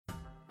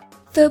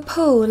The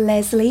Paul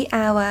Leslie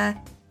Hour,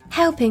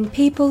 helping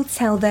people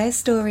tell their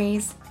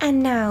stories.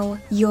 And now,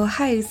 your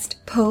host,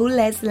 Paul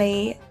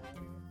Leslie.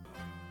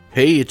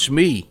 Hey, it's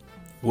me.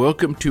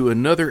 Welcome to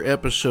another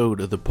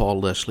episode of the Paul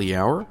Leslie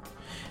Hour.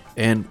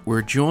 And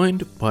we're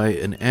joined by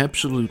an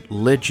absolute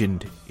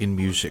legend in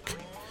music.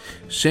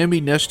 Sammy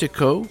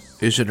Nestico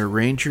is an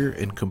arranger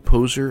and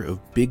composer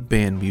of big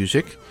band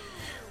music.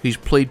 He's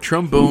played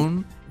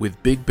trombone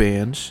with big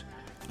bands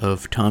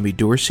of Tommy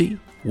Dorsey,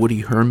 Woody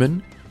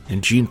Herman,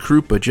 and Gene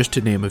Krupa, just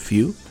to name a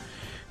few.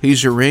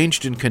 He's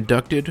arranged and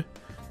conducted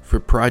for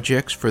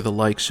projects for the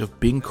likes of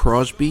Bing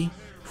Crosby,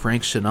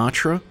 Frank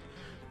Sinatra,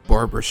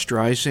 Barbra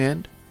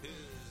Streisand,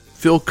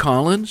 Phil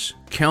Collins,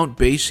 Count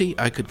Basie.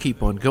 I could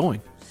keep on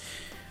going.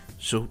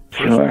 So,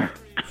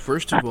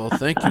 first of all,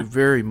 thank you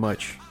very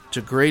much. It's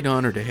a great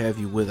honor to have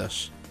you with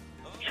us.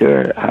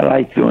 Sure, I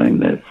like doing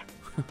this.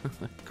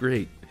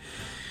 Great.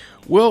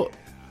 Well,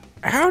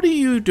 how do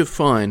you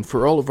define,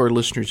 for all of our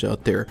listeners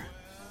out there,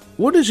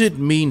 what does it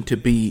mean to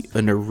be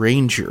an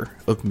arranger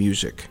of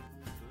music?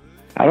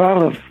 A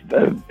lot of,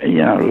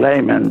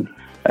 laymen,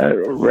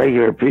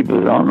 regular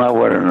people don't know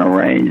what an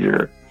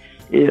arranger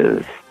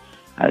is.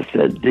 I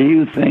said, do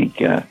you think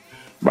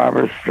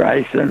Barbra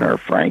Streisand or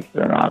Frank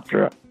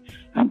Sinatra,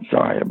 I'm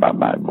sorry about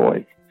my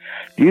voice,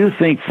 do you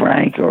think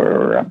Frank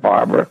or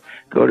Barbara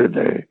go to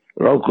the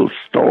local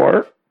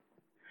store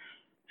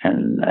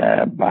and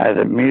buy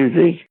the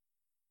music?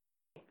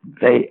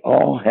 They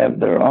all have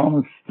their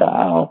own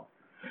style.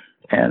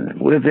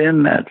 And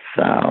within that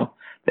style,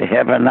 they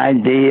have an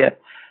idea,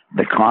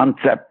 the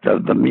concept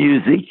of the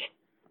music,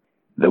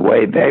 the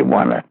way they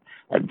want to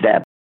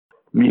adapt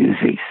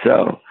music.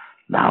 So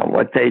now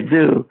what they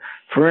do,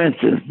 for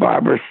instance,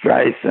 Barbra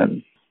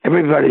Streisand,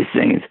 everybody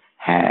sings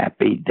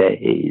Happy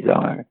Days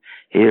Are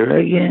Here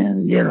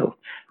Again,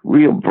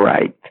 real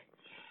bright.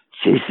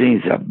 She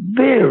sings a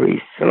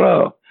very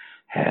slow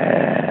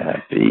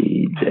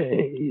Happy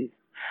Days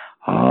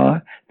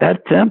Are,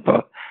 that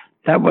tempo.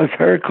 That was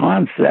her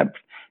concept,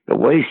 the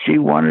way she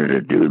wanted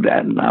to do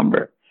that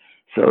number.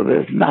 So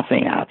there's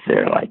nothing out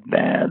there like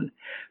that.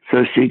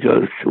 So she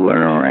goes to an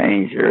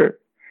arranger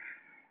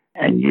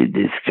and you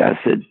discuss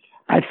it.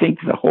 I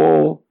think we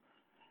all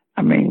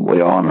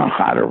know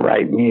how to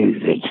write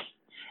music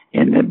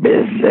in the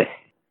business.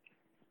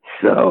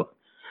 So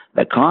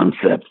the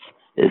concept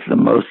is the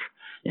most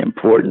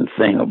important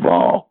thing of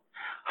all.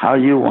 How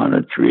you want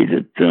to treat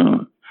a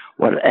tune,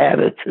 what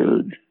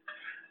attitude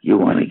you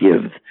want to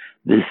give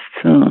this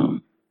tune.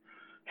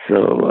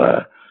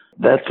 So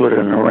that's what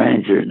an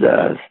arranger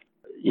does.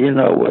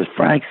 With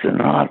Frank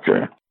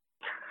Sinatra,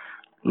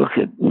 look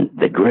at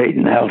the great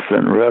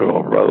Nelson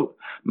Riddle wrote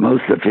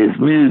most of his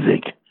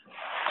music,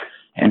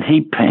 and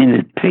he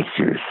painted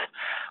pictures.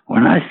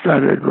 When I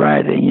started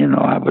writing,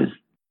 I was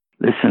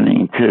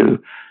listening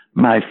to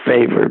my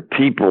favorite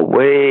people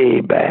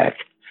way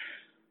back.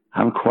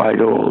 I'm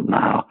quite old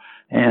now,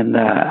 and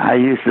I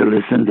used to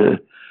listen to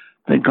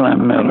the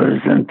Glenn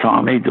Millers and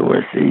Tommy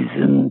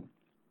Dorseys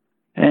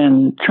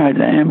and try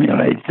to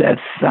emulate that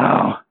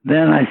style.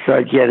 Then I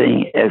started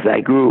getting, as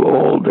I grew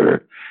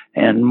older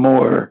and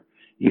more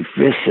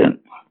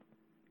proficient,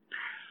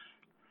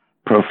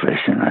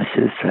 I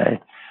should say,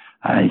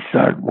 I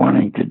started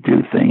wanting to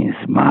do things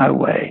my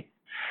way.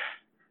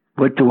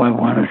 What do I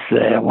want to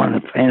say? I want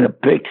to paint a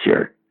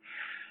picture.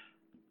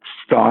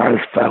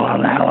 Stars fell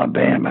on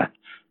Alabama.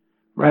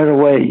 Right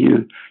away,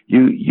 you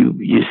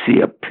see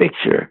a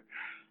picture.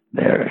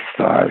 There,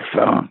 stars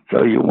fell.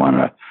 So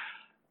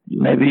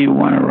maybe you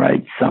want to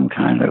write some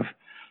kind of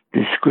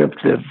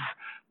descriptive,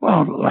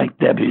 like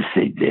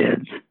Debussy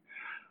did,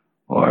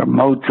 or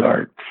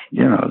Mozart,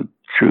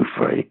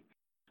 truthfully.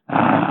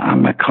 I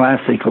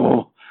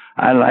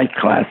like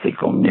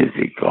classical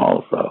music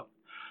also.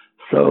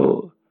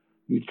 So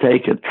you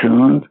take a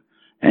tune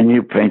and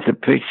you paint a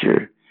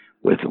picture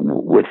with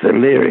the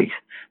lyrics.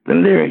 The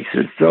lyrics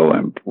are so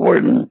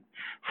important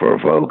for a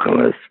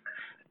vocalist,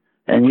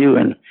 and you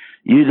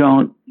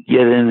don't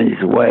get in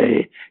his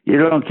way. You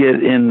don't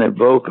get in the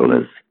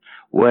vocalist's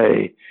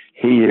way,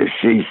 he or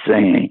she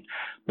singing,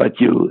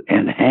 but you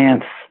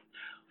enhance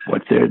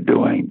what they're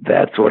doing.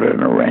 That's what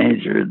an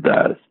arranger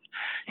does.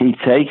 He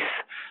takes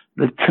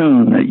the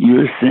tune that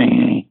you're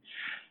singing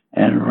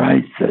and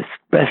writes a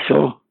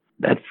special,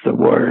 that's the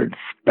word,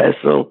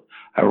 special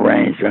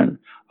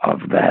arrangement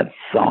of that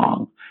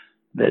song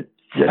that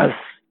just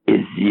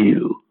is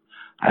you.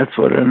 That's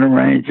what an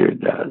arranger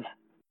does.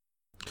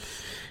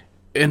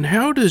 And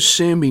how does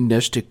Sammy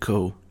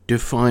Nestico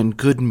define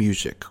good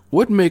music?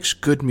 What makes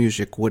good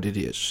music what it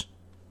is?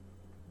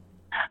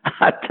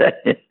 I tell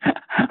you,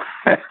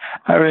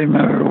 I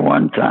remember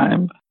one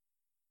time,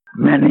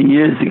 many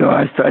years ago,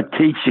 I started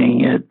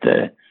teaching at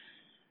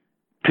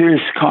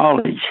Pierce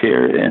College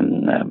here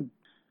in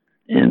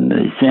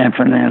the San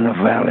Fernando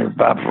Valley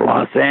above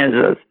Los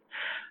Angeles.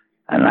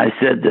 And I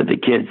said to the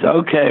kids,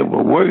 okay,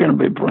 well, we're going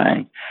to be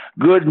playing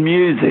good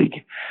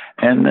music.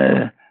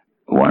 And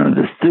one of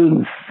the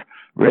students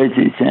raised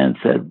his hand and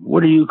said,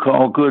 what do you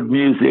call good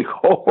music?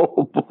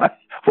 Oh, boy,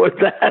 what's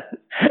that?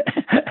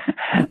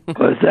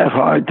 Was that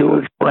hard to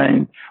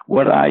explain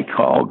what I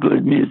call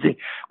good music?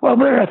 Well,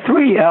 there are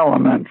three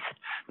elements.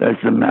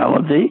 There's the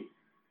melody,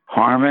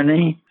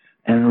 harmony,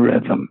 and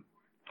rhythm.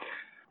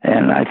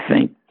 And I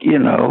think,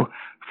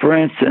 for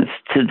instance,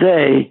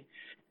 today,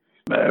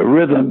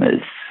 rhythm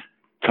is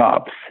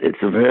tops.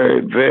 It's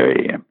very,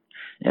 very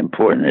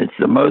important. It's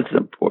the most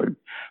important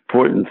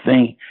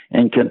thing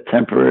in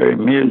contemporary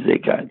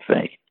music, I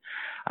think.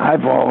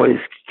 I've always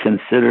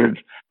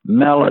considered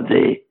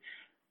melody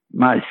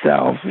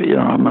myself.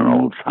 I'm an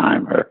old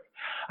timer.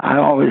 I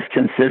always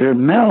consider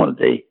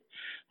melody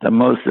the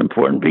most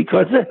important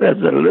because it has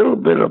a little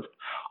bit of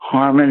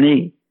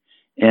harmony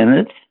in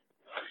it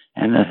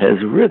and it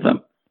has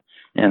rhythm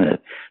in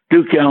it.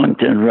 Duke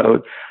Ellington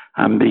wrote,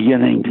 "I'm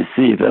beginning to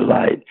see the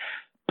light."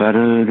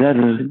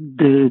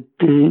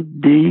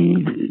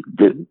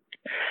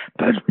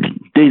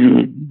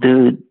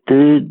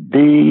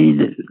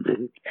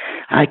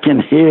 I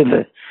can hear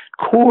the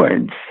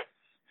chords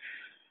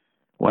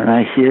when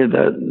I hear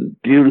the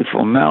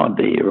beautiful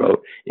melody he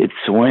wrote. It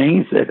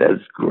swings, it has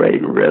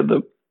great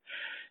rhythm.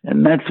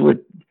 And that's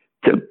what,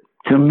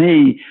 to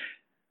me,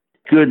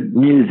 good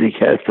music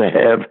has to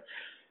have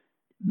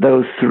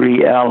those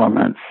three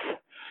elements.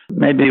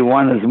 Maybe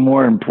one is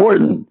more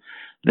important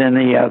than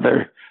the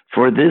other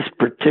for this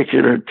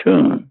particular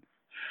tune,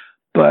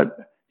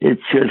 but it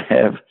should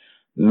have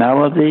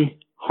melody,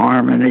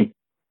 harmony,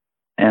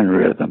 and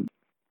rhythm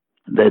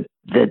that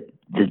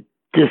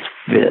just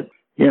fit.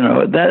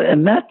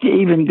 That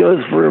even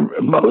goes for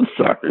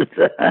Mozart.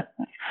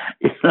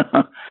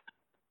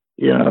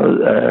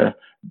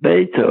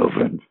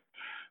 Beethoven.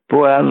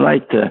 Boy, I'd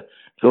like to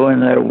go in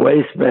their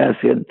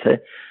wastebasket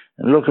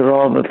and look at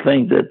all the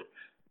things that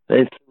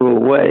they threw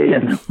away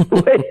in the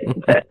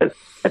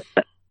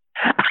wastebasket.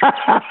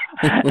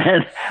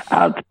 And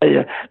I'll tell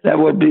you, that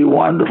would be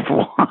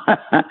wonderful.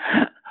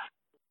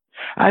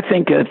 I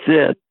think that's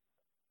it.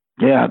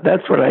 Yeah,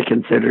 that's what I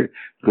consider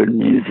good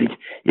music.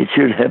 It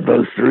should have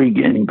those three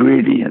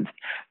ingredients,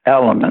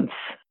 elements.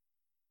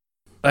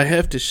 I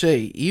have to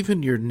say,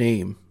 even your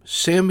name,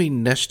 Sammy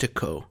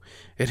Nestico,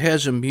 it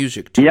has a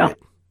music to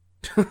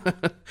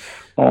it.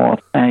 Oh,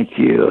 thank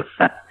you.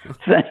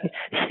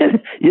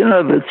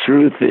 The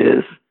truth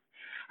is,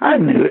 I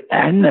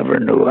never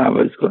knew I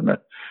was going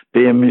to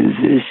be a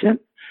musician.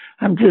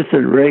 I'm just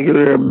a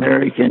regular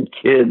American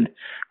kid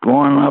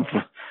growing up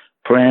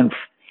playing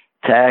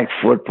tag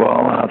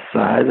football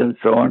outside and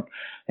so on.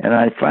 And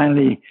I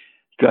finally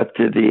got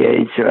to the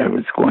age I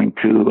was going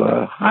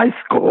to high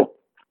school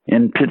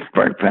in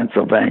Pittsburgh,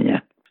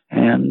 Pennsylvania.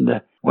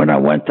 And when I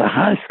went to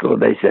high school,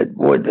 they said,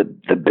 boy,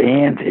 the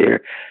band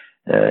here,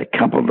 a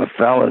couple of the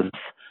fellas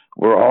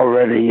were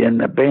already in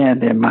the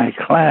band in my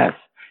class,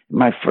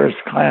 my first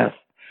class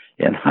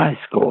in high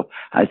school.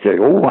 I said,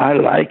 oh, I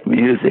like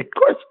music. Of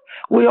course,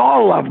 we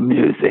all love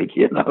music,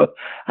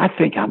 I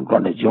think I'm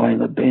going to join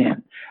the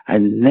band. I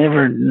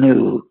never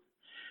knew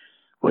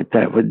what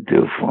that would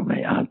do for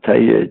me. I'll tell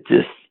you, it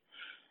just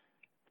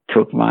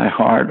took my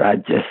heart. I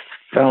just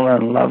fell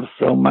in love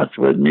so much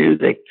with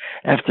music.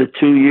 After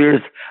 2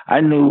 years,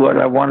 I knew what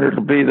I wanted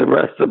to be the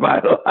rest of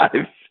my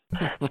life.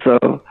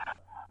 So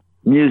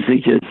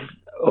music is,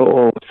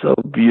 so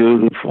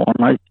beautiful.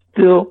 And I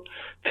still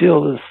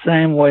feel the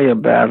same way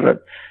about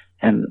it.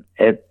 And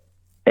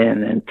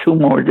in 2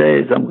 more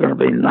days, I'm going to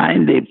be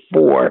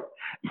 94.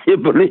 You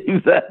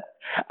believe that?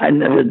 I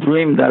never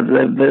dreamed I'd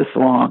live this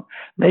long.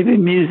 Maybe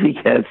music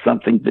had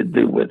something to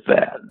do with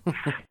that.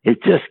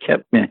 It just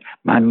kept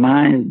my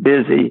mind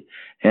busy,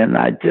 and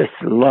I just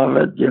love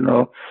it.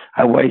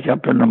 I wake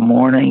up in the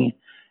morning,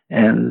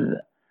 and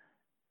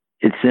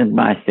it's in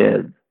my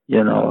head,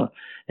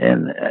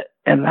 and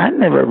I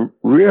never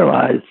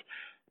realized,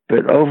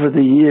 but over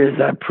the years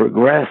I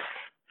progressed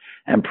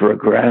and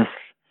progressed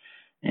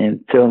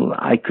until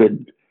I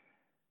could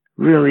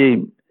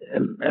really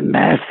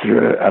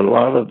master a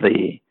lot of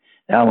the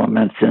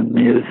elements in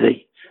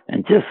music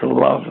and just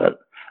love it.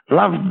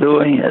 Love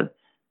doing it.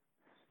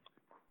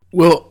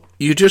 Well,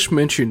 you just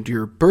mentioned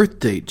your birth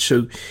date,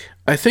 so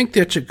I think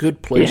that's a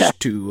good place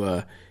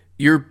to,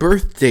 your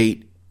birth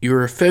date,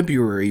 you're a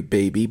February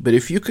baby, but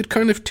if you could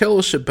kind of tell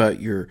us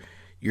about your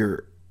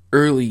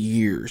early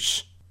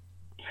years.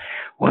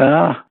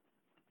 Well,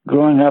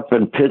 growing up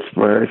in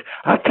Pittsburgh,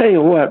 I'll tell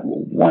you what,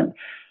 one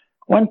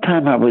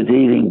time I was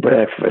eating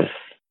breakfast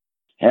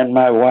and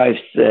my wife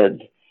said,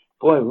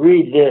 boy,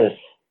 read this,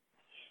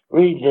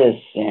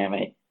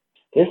 Sammy.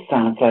 This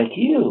sounds like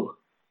you.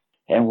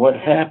 And what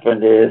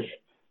happened is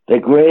the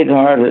great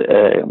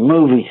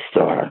movie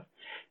star,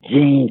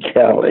 Gene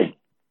Kelly,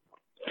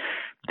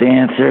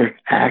 dancer,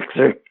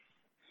 actor,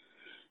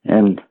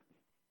 and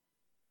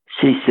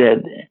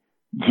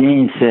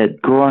Gene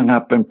said, growing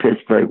up in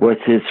Pittsburgh,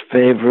 what's his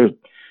favorite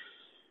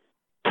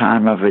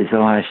time of his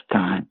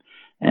lifetime?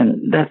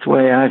 And that's the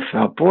way I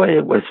felt. Boy,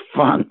 it was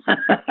fun.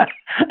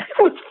 It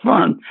was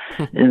fun.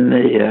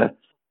 I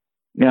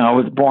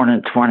was born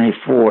in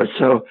 24,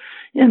 so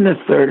in the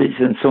 30s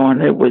and so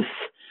on, it was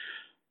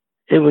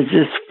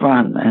just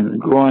fun. And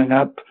growing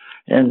up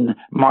and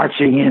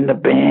marching in the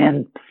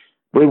band,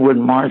 we would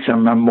march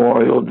on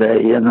Memorial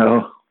Day,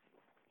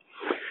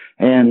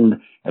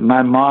 and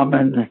my mom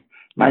and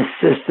my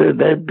sister,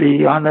 they'd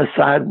be on the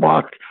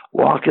sidewalk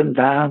walking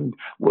down,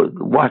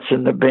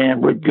 watching the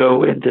band would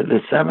go into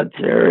the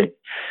cemetery,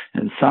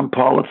 and some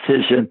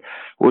politician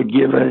would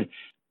give a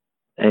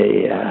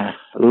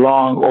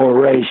long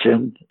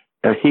oration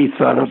that he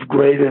thought of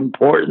great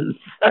importance.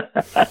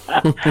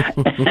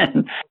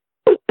 And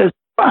it was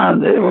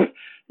fun.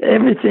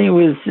 Everything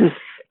was just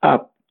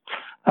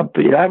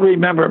upbeat. I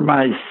remember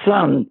my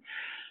son,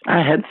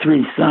 I had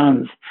 3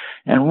 sons,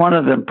 and one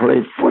of them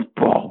played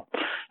football.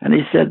 And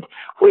he said,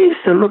 we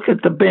used to look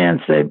at the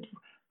band and say,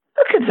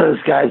 look at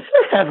those guys.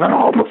 They're having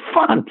all the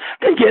fun.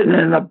 They're getting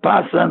in the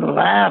bus and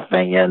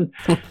laughing. And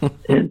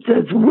it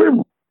says,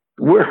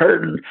 we're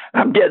hurting.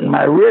 I'm getting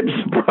my ribs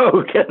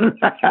broken.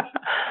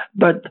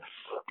 But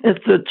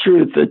it's the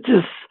truth.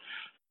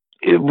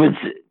 It was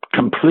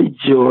complete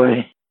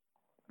joy.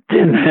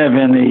 Didn't have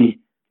any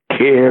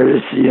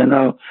cares,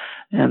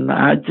 and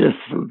I just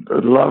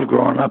loved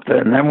growing up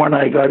there. And then when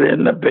I got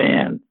in the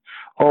band,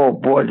 oh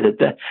boy,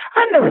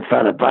 I never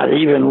thought about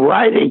even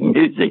writing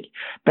music.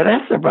 But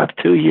after about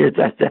 2 years,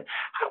 I said,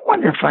 I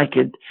wonder if I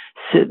could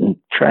sit and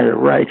try to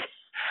write.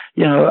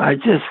 I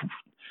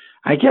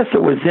guess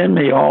it was in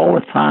me all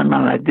the time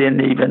and I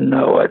didn't even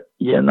know it,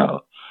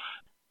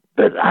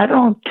 But I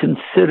don't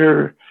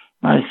consider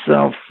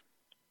myself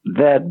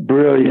that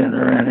brilliant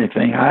or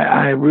anything.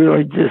 I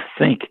really just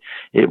think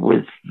it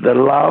was the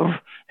love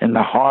and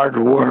the hard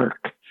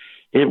work.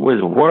 It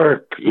was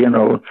work,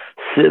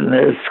 sitting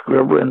there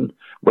scribbling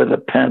with a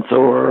pencil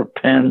or a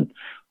pen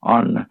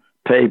on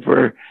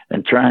paper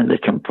and trying to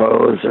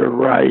compose or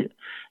write.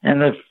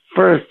 And at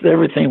first,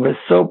 everything was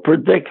so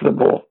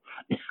predictable,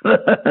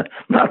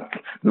 not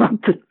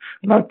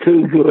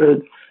too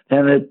good,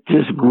 and it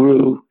just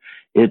grew.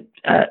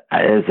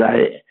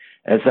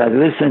 As I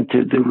listened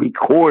to the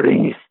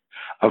recordings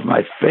of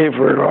my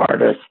favorite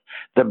artists,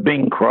 the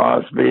Bing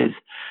Crosbys,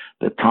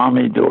 the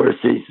Tommy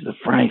Dorseys, the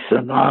Frank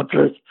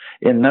Sinatras.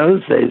 In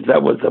those days,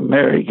 that was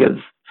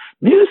America's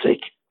music.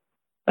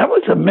 That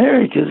was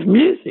America's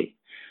music.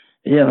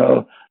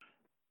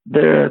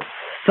 There are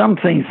some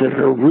things that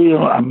are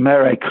real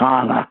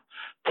Americana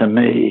to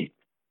me.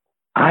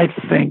 I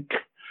think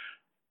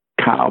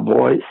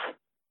cowboys,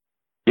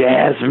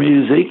 jazz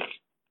music,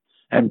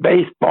 and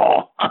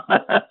baseball.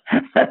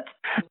 That's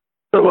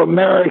so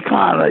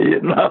Americana,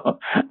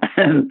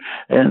 and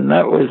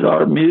that was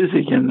our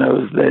music in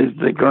those days.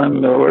 The Glenn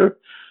Miller,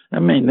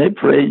 they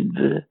played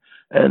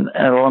an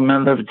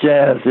element of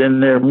jazz in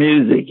their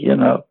music,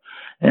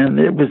 and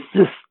it was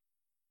just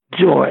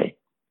joy,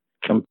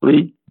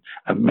 complete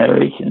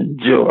American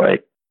joy.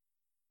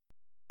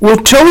 Well,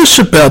 tell us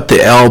about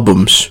the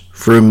albums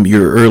from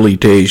your early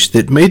days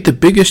that made the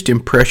biggest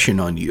impression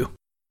on you.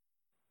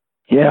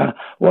 Yeah,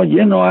 well,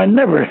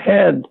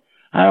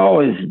 I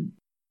always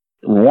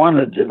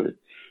wanted to.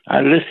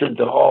 I listened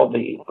to all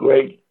the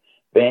great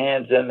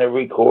bands and the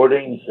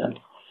recordings, and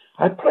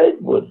I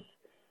played with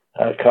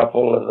a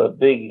couple of the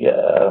big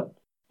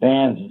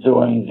bands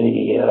during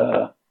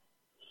the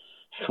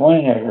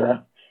swing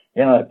era.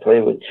 I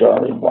played with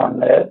Charlie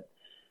Barnett,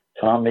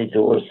 Tommy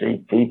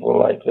Dorsey, people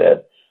like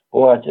that.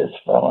 Oh, I just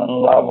fell in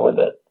love with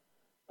it.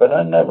 But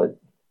I never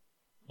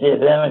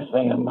did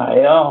anything on my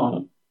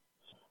own.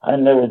 I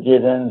never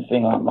did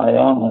anything on my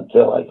own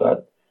until I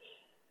got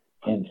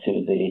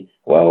into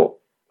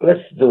let's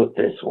do it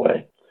this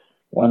way.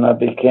 When I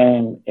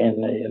became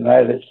in the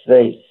United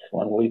States,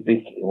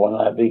 when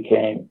I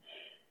became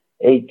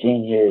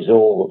 18 years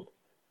old,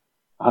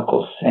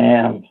 Uncle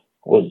Sam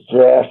was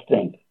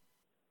drafting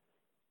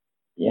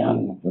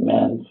young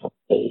men for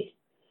the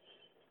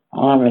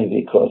Army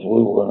because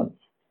we were in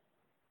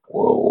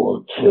World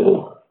War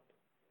II.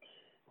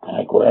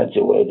 I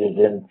graduated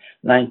in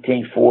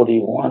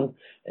 1941,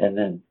 and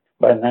then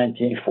by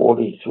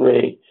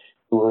 1943,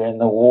 we were in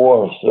the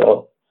war,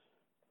 so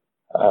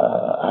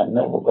I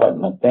never got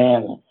in a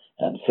band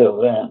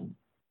until then,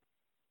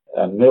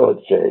 a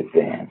military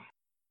band.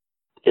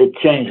 It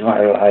changed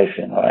my life,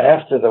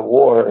 After the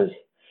war,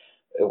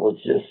 it was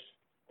just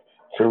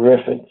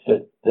terrific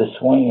that the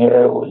swing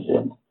era was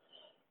in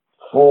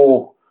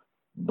full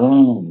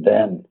bloom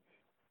then.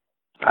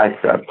 I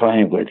started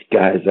playing with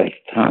guys like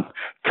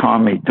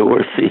Tommy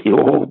Dorsey.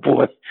 Oh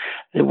boy,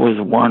 it was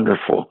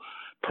wonderful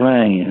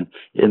playing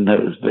in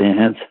those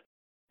bands.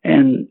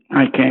 And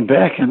I came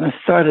back and I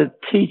started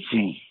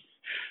teaching.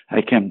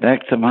 I came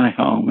back to my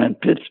home in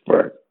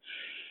Pittsburgh.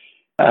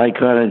 I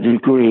got a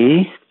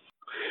degree,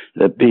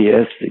 the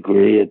BS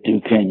degree at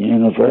Duquesne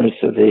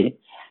University.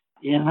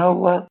 You know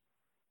what?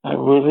 I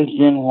really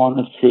didn't want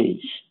to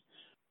teach.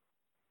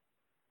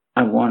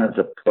 I wanted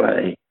to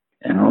play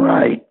and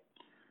write.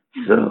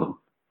 So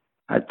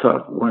I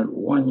taught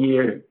one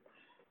year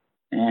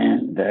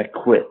and I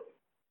quit.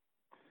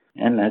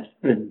 And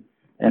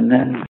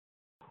then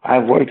I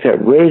worked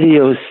at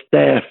Radio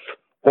Staff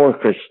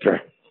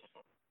Orchestra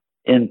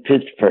in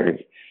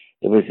Pittsburgh.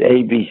 It was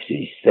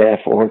ABC Staff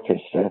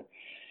Orchestra.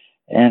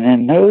 And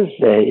in those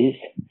days,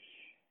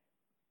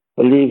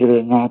 believe it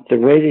or not, the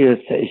radio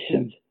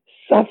stations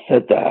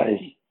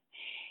subsidized,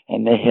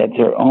 and they had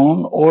their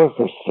own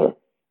orchestra.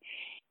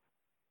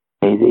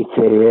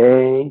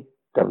 ADKA,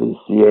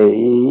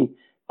 WCAE,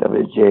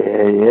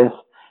 WJAS,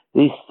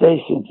 these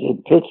stations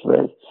in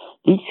Pittsburgh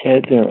each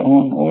had their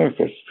own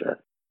orchestra.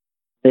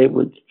 They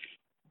would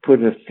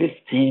put a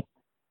 15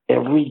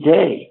 every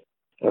day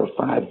or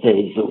 5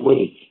 days a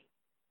week.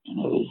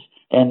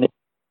 And it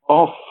was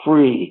all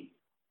free.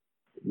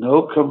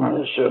 No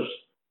commercials,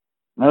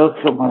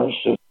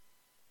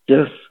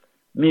 just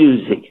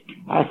music.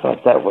 I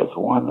thought that was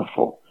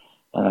wonderful.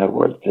 And I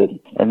worked at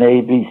an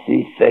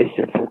ABC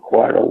station for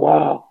quite a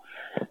while,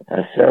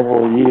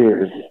 several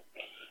years.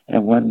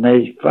 And when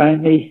they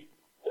finally,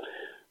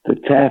 the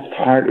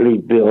Taft-Hartley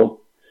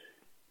bill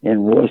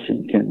in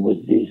Washington was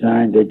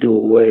designed to do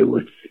away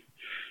with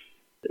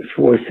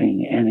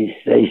forcing any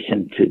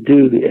station to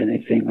do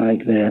anything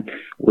like that,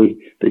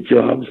 the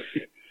jobs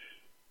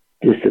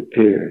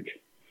disappeared.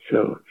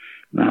 So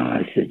now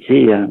I said,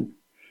 gee, I'm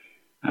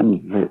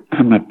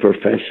a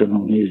professional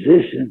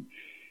musician,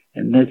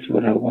 and that's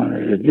what I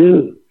wanted to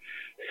do.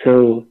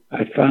 So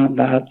I found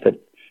out that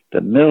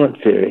the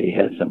military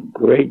had some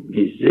great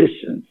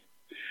musicians,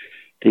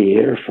 the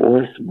Air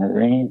Force,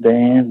 Marine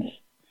bands,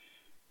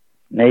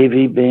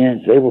 Navy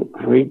bands. They were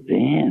great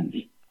bands,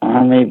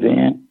 Army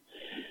band.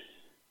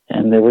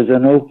 And there was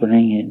an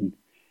opening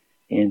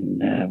in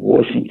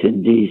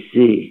Washington,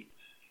 D.C.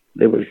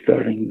 They were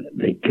starting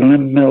the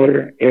Glenn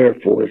Miller Air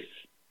Force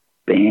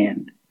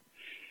Band.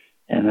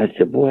 And I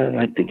said, boy, I'd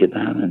like to get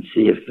down and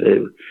see if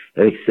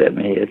they accept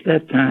me. At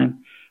that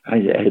time, I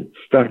had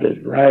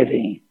started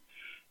writing.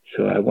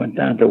 So I went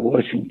down to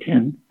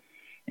Washington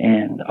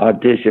and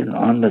auditioned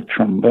on the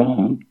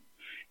trombone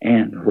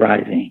and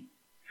writing,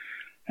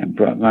 and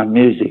brought my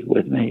music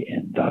with me,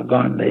 and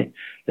doggone,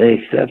 they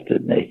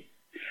accepted me.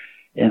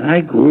 And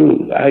I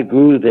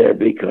grew there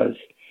because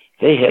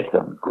they had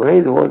some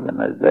great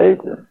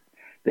organizations.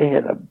 They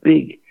had a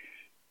big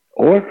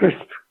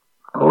orchestra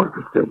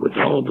with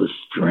all the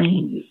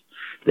strings.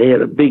 They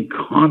had a big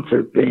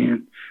concert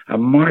band, a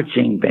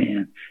marching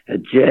band, a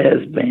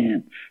jazz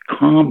band,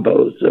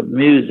 combos of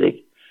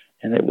music,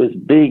 and it was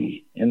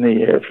big in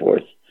the Air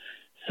Force.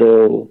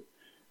 So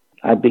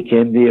I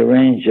became the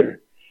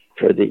arranger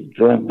for the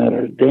Glenn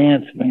Miller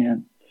Dance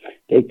Band.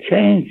 They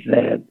changed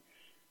that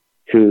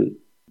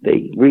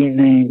they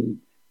renamed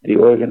the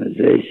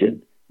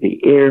organization the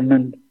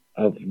Airmen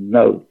of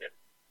Note.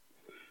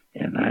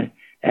 And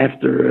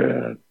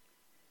after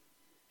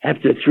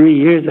 3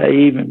 years, I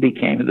even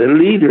became the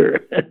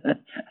leader.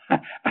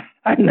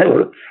 I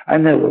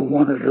never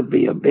wanted to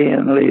be a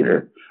band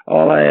leader.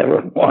 All I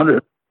ever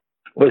wanted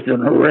was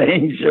an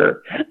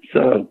arranger.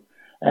 So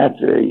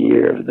after a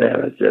year of that,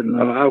 I said,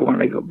 no, I want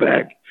to go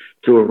back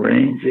to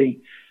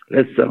arranging.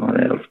 Let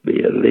someone else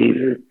be a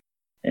leader.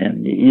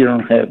 And you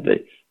don't have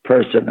the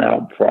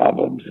personnel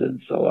problems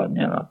and so on,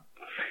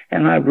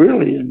 And I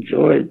really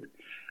enjoyed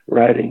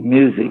writing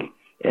music.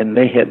 And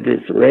they had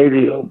this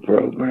radio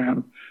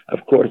program. Of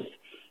course,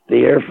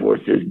 the Air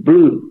Force is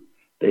blue.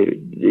 The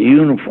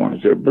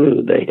uniforms are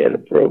blue. They had a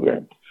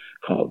program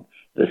called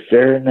The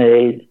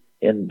Serenade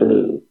in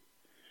Blue.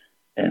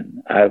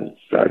 And I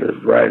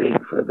started writing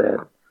for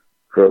that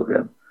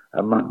program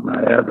among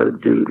my other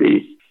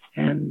duties.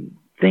 And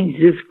things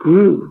just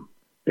grew.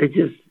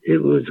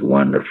 It was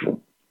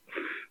wonderful.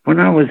 When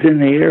I was in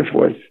the Air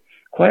Force,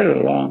 quite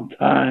a long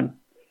time,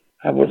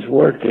 I was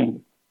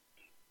working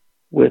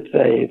with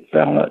a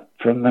fellow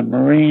from the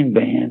Marine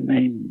band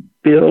named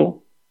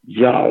Bill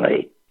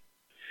Jolly.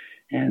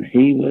 And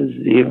he was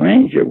the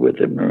arranger with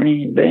the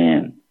Marine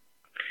band.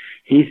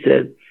 He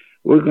said,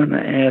 we're going to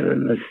add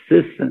an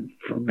assistant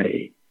for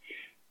me.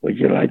 Would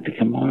you like to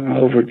come on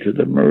over to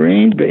the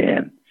Marine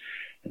band?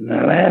 In the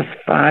last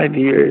 5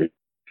 years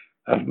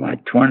of my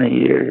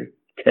 20-year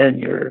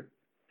tenure,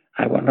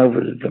 I went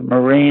over to the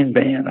Marine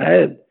band. I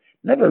had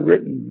never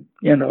written,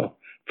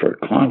 for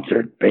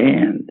concert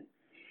band,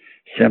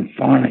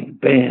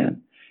 symphonic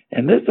band.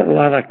 And there's a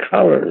lot of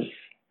colors,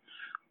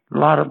 a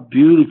lot of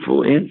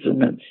beautiful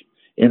instruments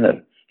in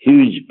a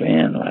huge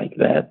band like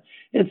that.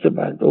 It's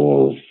about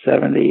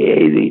 70,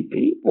 80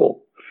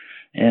 people.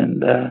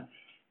 And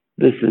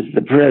this is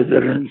the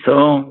president's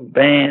own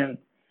band.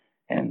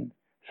 And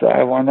so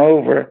I went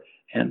over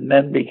and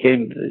then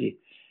became the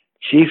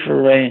chief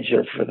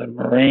arranger for the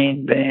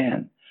Marine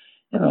band.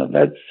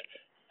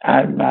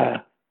 I'm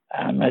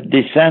a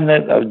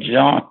descendant of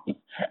John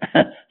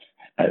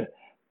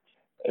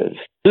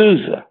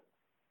Sousa.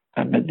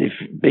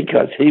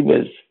 Because he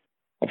was,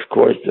 of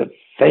course, a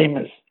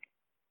famous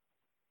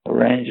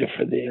arranger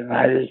for the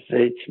United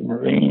States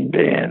Marine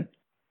Band,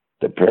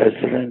 the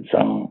President's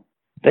Own.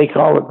 They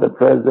call it the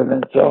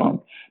President's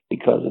Own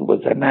because it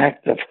was an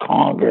act of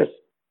Congress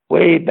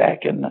way back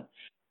in the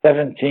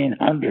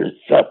 1700s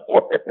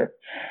somewhere.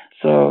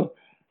 So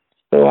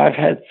I've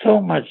had so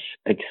much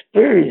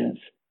experience.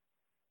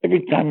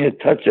 Every time you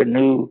touch a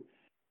new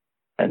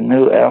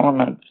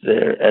element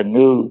there, a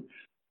new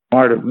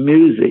part of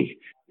music,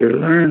 you're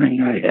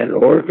learning. I had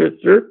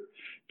orchestra,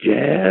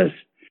 jazz,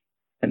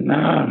 And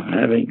now I'm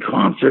having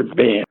concert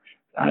band.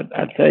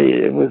 I tell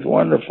you, it was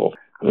wonderful.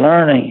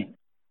 Learning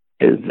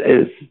is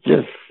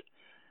just,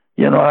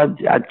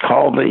 I'd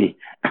call the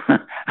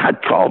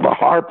I'd call the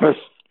harpist.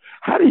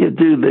 How do you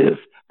do this?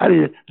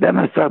 Then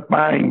I start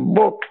buying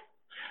books,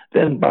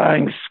 then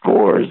buying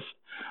scores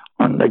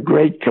on the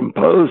great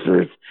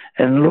composers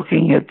and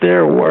looking at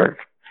their work.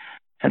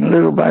 And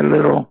little by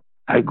little,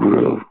 I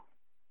grew.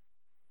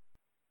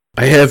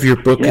 I have your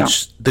book. Yeah.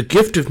 It's The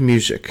Gift of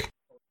Music.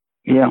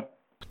 Yeah.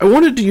 I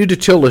wanted you to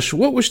tell us,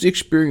 what was the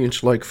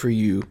experience like for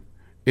you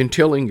in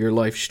telling your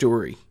life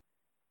story?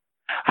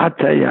 I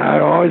tell you,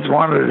 I always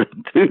wanted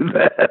to do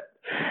that.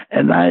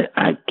 And I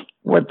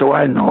what do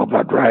I know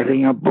about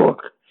writing a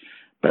book?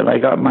 But I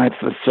got my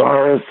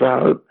thesaurus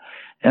out,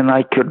 and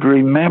I could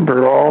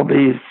remember all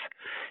these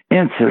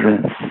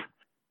incidents,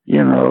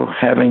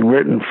 having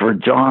written for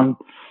John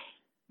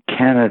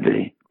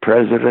Kennedy,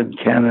 President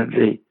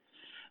Kennedy,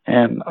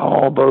 and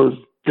all those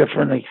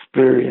different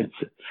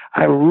experiences.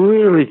 I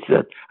really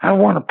said, I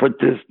want to put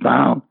this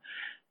down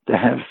to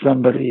have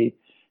somebody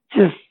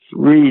just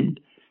read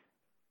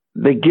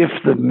The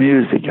Gift of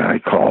Music, I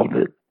called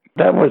it.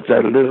 That was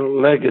a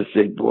little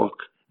legacy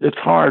book. It's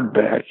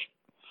hardback.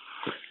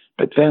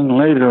 But then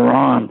later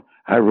on,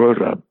 I wrote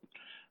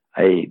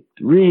a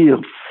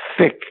real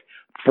thick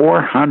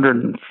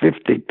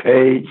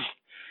 450-page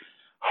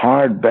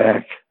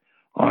hardback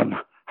on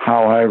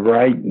how I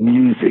write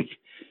music,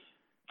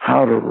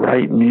 how to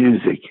write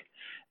music.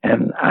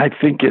 And I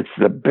think it's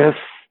the best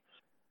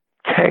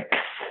text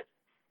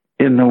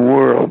in the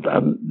world.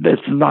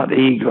 That's not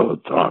ego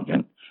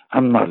talking.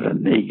 I'm not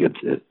an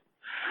egotist.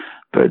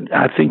 But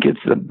I think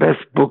it's the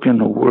best book in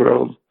the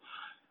world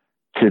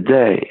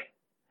today.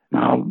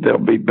 Now, there'll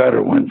be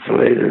better ones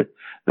later.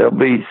 They'll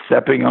be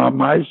stepping on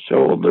my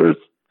shoulders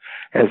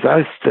as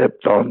I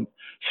stepped on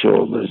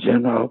shoulders,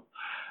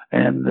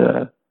 and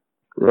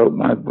wrote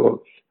my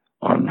book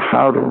on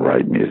how to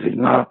write music.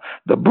 Now,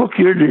 the book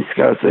you're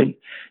discussing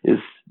is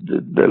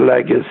the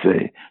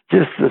legacy,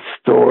 just the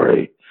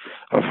story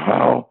of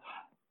how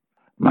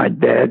my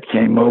dad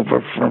came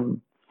over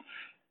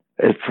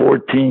at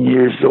 14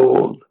 years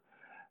old.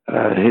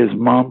 His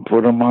mom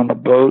put him on a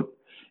boat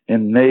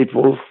in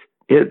Naples,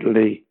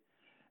 Italy,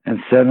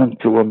 and sent him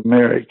to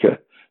America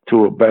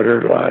to a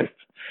better life,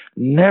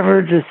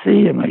 never to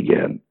see him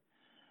again.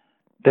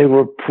 They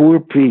were poor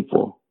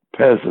people,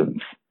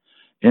 peasants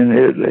in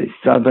Italy,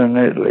 southern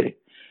Italy,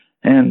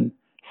 and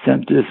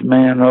sent this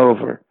man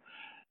over.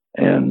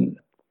 And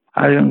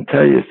I didn't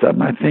tell you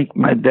something. I think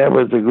my dad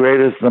was the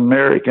greatest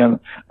American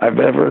I've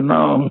ever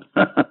known.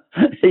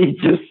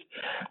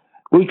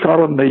 We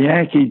call him the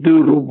Yankee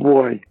Doodle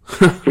Boy.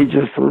 He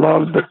just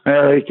loved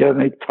America,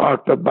 and he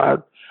talked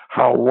about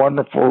how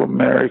wonderful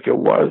America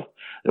was.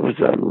 There was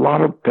a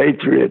lot of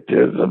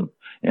patriotism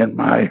in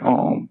my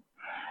home,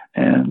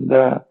 and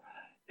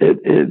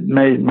it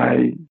made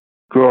my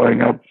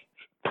growing up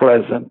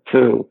pleasant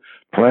too,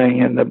 playing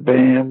in the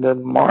band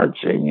and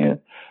marching and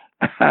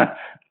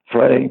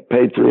playing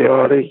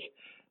patriotic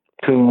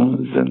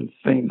tunes and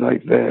things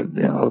like that,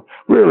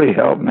 really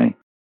helped me.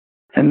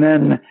 And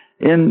then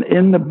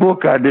in the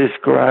book, I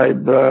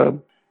describe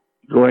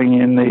going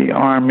in the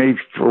Army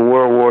for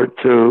World War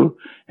II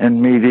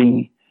and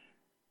meeting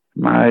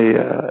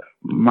my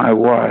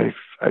wife,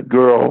 a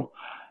girl,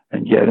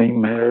 and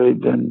getting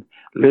married and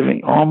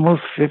living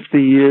almost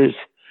 50 years,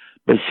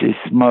 but she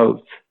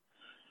smoked.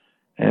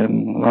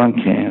 And lung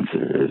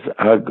cancer is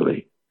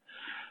ugly.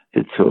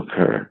 It took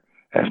her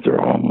after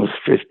almost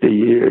 50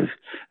 years.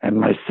 And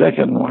my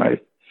second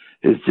wife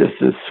is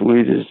just as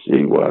sweet as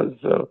she was.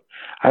 So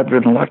I've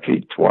been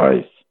lucky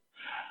twice,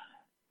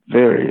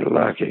 very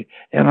lucky.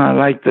 And I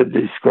like to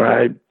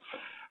describe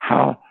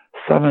how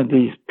some of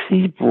these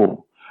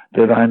people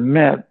that I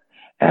met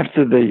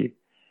after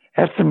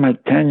my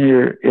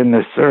tenure in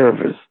the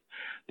service,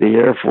 the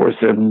Air Force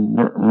and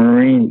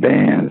Marine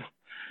bands,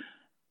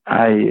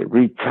 I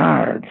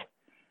retired,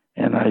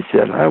 and I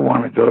said, I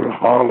want to go to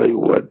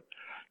Hollywood,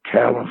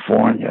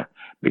 California,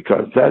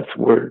 because that's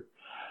where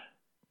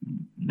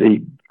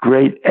the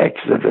great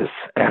exodus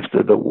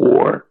after the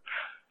war,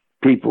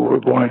 people were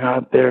going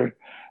out there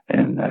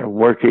and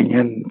working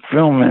in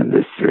film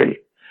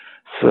industry.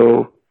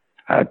 So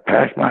I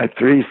packed my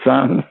three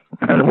sons,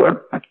 and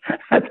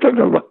I took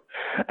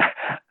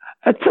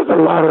a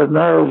lot of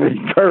nerve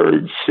and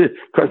courage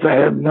because I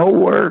had no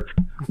work,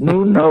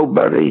 knew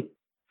nobody,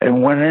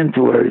 and went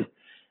into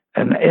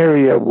an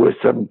area with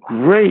some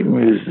great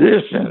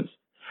musicians.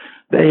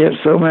 They have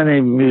so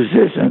many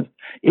musicians,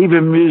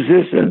 even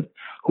musicians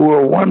who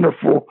are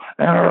wonderful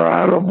and are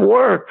out of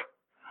work.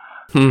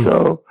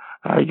 So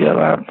I got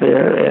out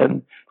there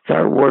and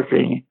started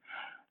working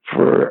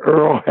for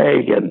Earl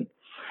Hagen.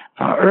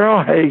 Now,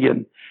 Earl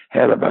Hagen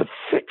had about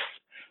 6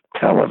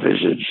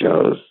 television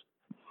shows.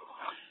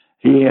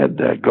 He had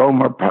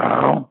Gomer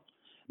Pyle,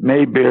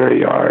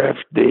 Mayberry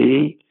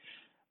RFD,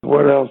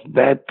 what else?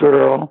 That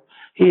Girl.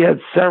 He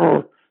had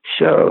several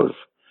shows,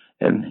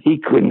 and he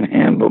couldn't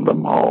handle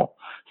them all.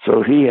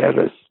 So he had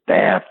a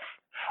staff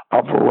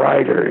of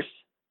writers,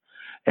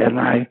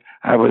 and I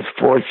I was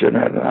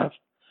fortunate enough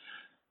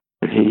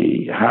that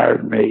he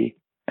hired me,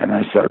 and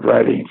I started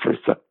writing for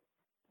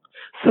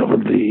some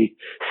of the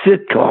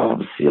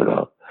sitcoms,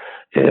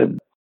 and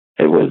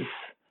it was,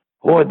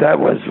 boy, that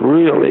was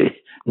really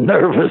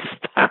nervous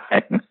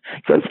time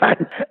because I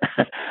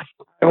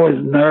was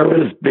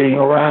nervous being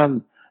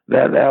around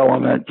that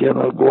element,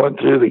 going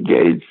through the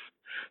gates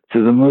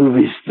to the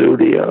movie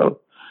studio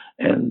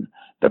and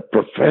the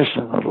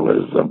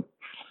professionalism.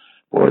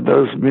 Boy,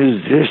 those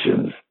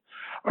musicians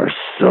are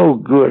so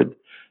good,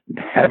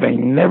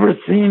 having never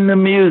seen the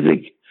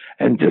music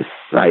and just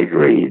sight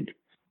read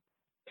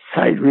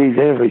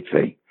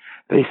everything.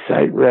 They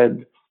sight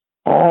read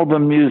all the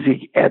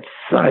music at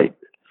sight,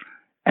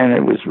 and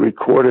it was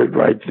recorded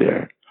right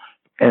there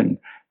and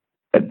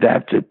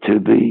adapted to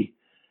the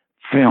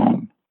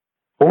film.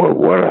 Boy,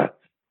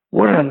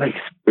 what an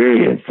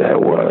experience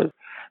that was.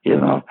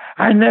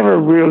 I never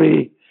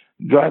really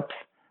got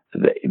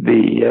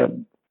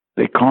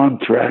the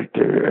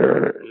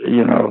contractor,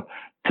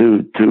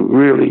 to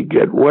really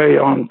get way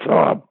on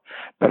top,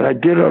 but I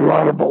did a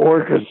lot of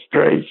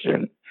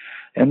orchestration.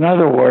 In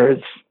other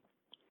words,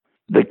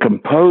 the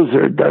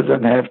composer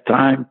doesn't have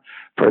time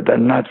for the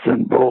nuts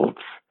and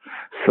bolts.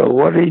 So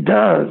what he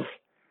does,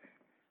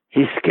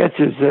 he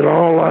sketches it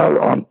all out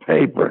on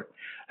paper.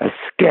 A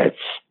sketch.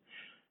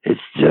 It's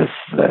just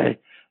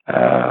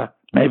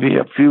maybe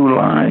a few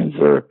lines,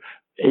 or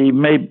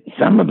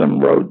some of them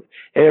wrote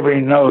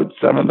every note,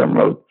 some of them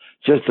wrote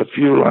just a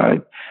few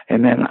lines.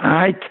 And then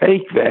I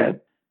take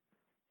that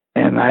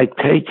and I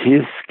take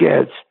his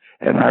sketch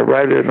and I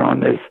write it on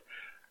this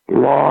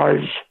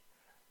large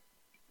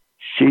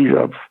sheet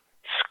of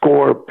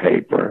score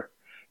paper.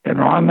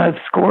 And on that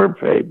score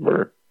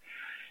paper,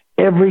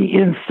 every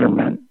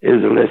instrument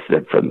is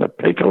listed, from the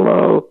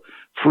piccolo,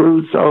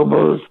 flutes,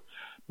 oboes,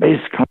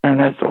 bass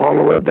clarinets, all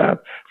the way down,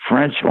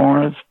 French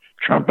horns,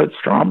 trumpets,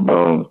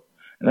 trombones,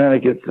 and then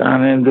it gets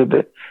down into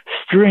the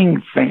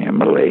string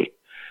family.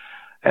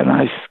 And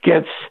I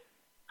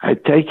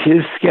take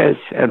his sketch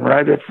and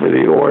write it for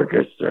the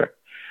orchestra.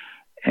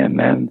 And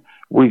then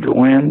we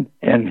go in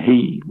and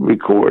he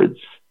records.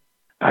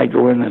 I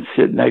go in and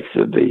sit next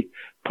to the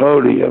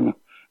podium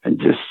and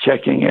just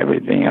checking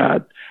everything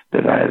out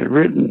that I had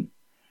written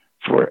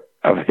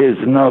of his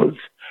notes.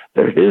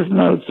 They're his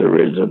notes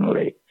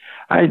originally.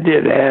 I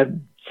did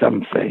add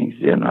some things,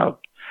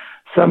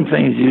 Some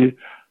things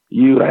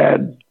you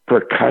add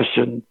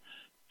percussion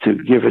to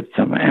give it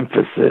some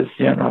emphasis,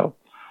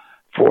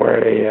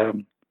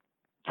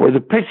 for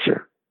the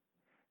picture,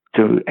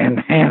 to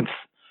enhance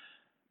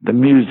the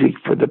music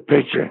for the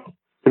picture.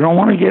 You don't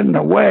want to get in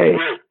the way,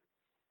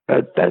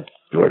 but that's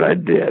what I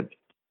did.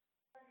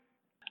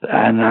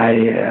 And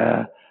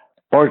I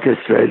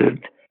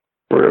orchestrated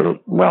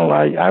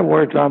I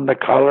worked on The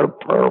Color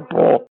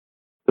Purple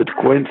with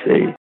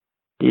Quincy.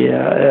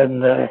 Yeah,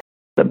 and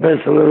The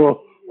Best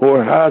Little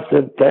Whorehouse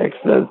in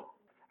Texas.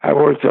 I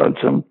worked on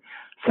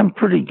some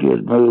pretty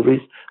good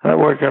movies. I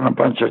worked on a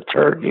bunch of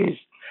turkeys.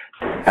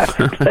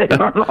 They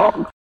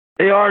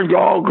aren't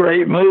all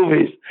great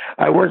movies.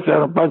 I worked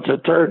on a bunch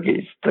of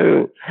turkeys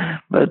too,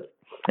 but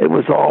it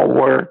was all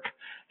work,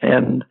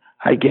 and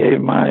I gave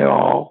my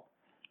all.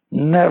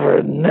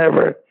 Never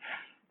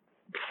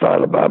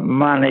thought about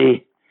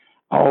money.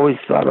 Always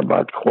thought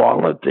about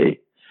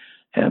quality,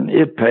 and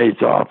it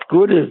pays off.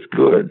 Good is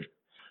good.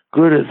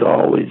 Good is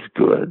always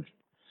good.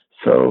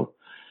 So,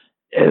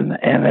 and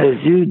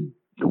as you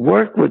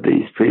work with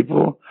these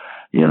people,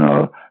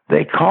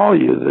 they call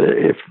you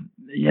if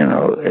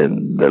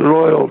and the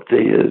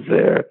loyalty is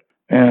there.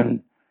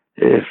 And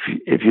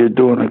if you're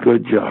doing a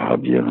good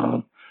job,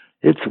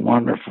 it's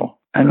wonderful.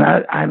 And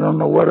I don't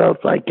know what else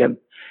I can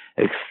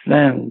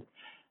extend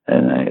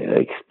and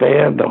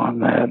expand on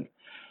that.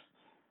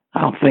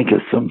 I'll think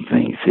of some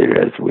things here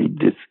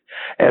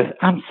as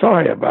I'm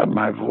sorry about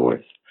my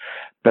voice,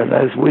 but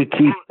as we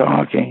keep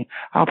talking,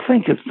 I'll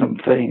think of some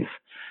things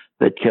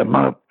that come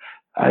up.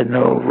 I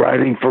know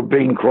writing for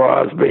Bing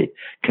Crosby.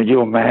 Can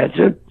you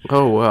imagine?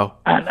 Oh, wow.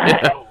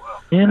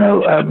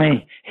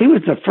 He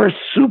was the first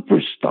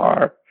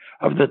superstar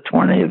of the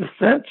 20th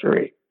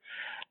century.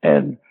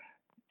 And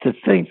to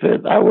think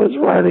that I was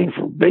writing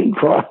for Bing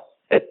Crosby,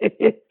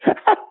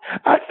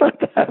 I thought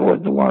that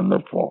was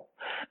wonderful.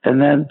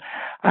 And then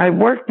I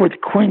worked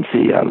with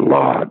Quincy a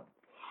lot.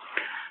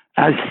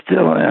 I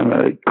still am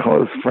a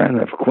close friend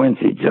of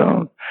Quincy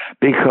Jones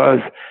because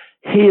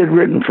he had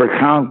written for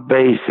Count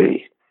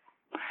Basie.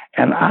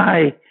 And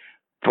I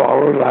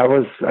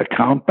was a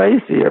Count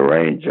Basie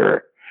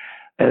arranger.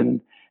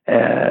 And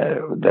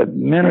the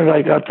minute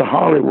I got to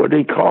Hollywood,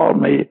 he called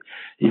me.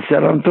 He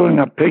said, I'm doing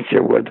a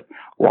picture with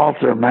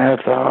Walter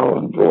Matthau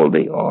and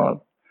Goldie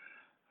Hawn.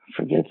 I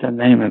forget the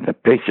name of the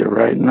picture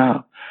right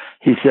now.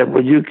 He said,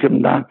 would you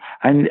come down?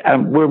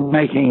 We're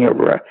making a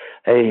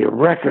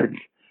record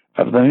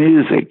of the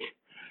music.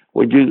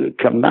 Would you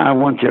come down? I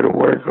want you to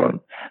work on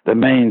the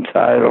main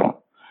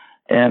title.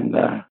 And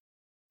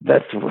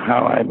that's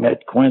how I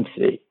met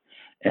Quincy.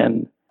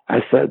 And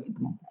I said,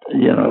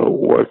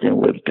 working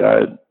with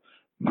God,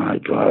 my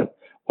God,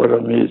 what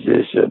a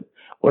musician,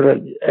 what a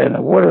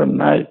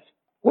nice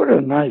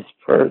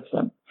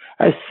person.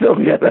 I still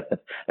get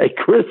a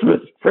Christmas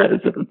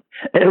present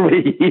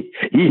every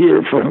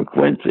year from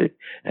Quincy,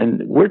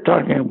 and we're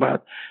talking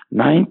about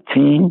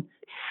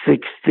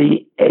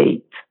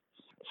 1968.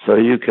 So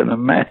you can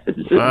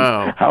imagine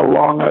Wow. how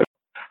long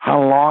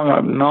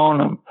I've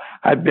known him.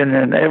 I've been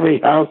in every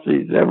house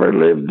he's ever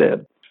lived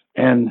in,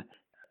 and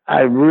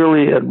I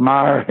really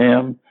admire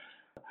him.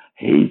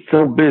 He's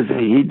so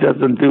busy; he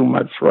doesn't do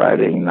much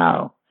writing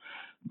now,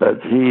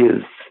 but he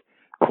is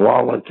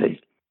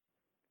quality.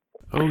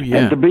 Oh, And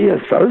yeah. to be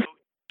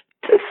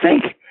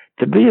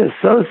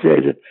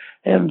associated,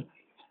 and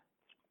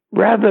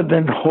rather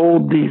than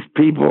hold these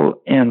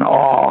people in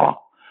awe,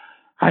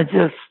 I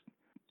just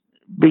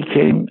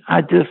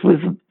was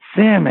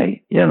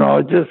Sammy,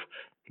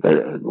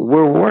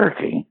 we're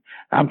working.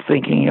 I'm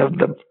thinking of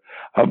the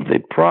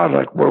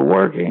product we're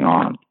working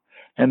on,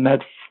 and I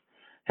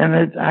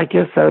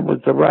guess that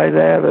was the right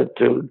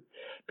attitude,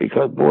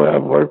 because boy,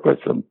 I've worked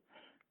with some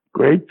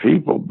great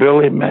people.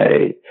 Billy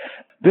May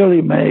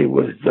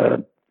was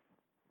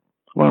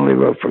when he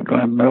wrote for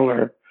Glenn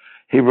Miller.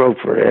 He wrote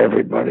for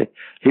everybody.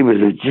 He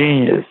was a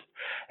genius,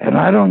 and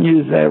I don't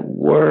use that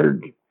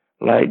word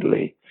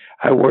lightly.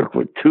 I worked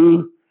with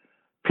two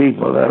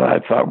people that I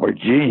thought were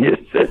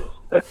geniuses.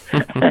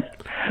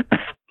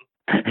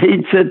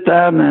 He'd sit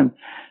down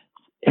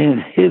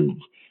and he'd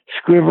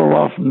scribble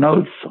off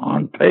notes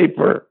on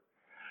paper,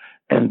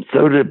 and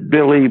so did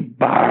Billy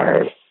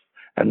Byers,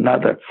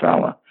 another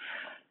fella.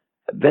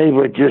 They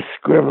would just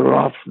scribble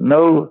off,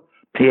 no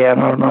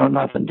piano, no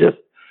nothing, just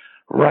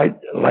write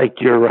like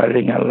you're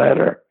writing a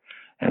letter,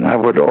 and I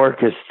would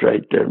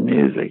orchestrate their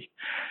music.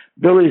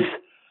 Billy's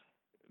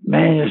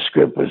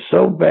manuscript was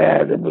so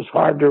bad it was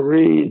hard to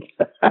read.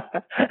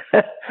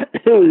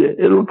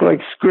 It looked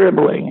like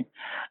scribbling,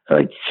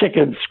 like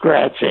chicken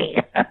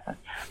scratching.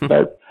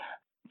 But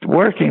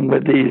working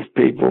with these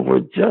people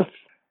were just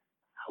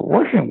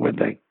working with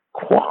the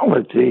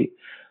quality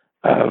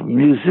of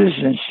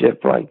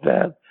musicianship like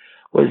that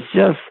was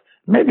just,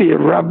 maybe it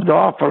rubbed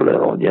off a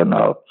little,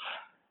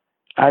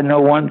 I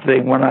know one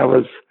thing: when I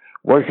was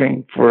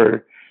working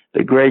for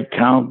the great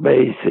Count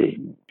Basie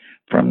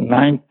from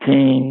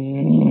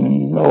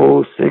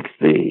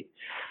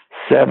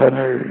 1967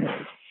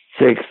 or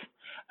 6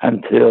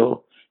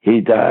 until he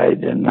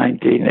died in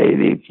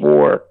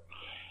 1984,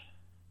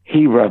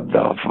 he rubbed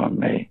off on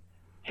me.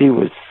 He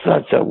was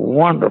such a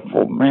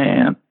wonderful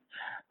man.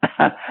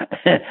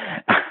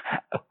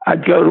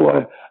 I'd go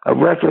to a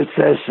record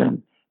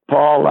session,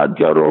 Paul. I'd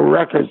go to a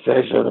record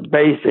session at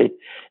Basie,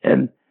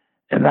 and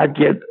I'd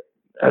say,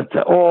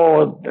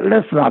 oh,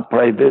 let's not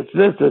play this.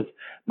 This is,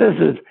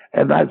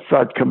 and I'd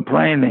start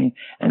complaining,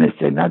 and he'd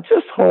say, now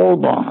just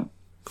hold on.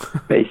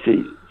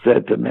 Basie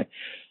said to me,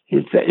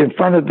 he said in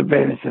front of the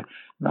band, he said,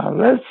 now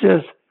let's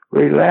just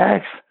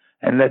relax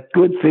and let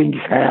good things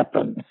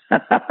happen.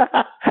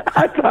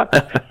 I thought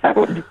that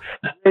was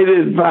great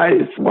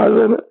advice,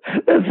 wasn't it?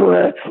 Let's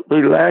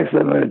relax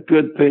and let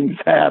good things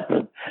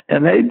happen.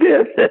 And they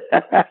did.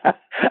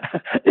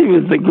 He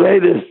was the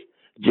greatest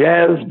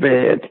jazz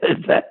band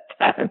at that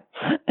time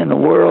in the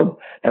world.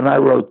 And I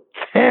wrote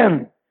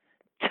 10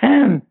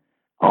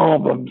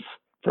 albums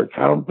for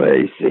Count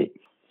Basie.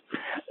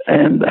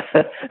 And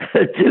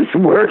just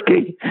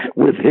working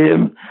with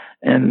him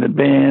and the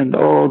band,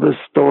 all the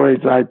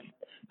stories that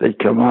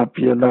come up,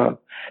 And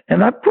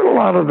I put a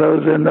lot of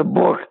those in the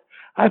book.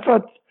 I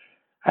thought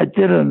I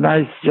did a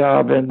nice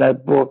job in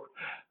that book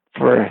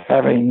for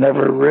having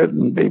never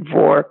written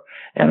before.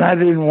 And I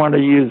didn't want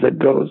to use a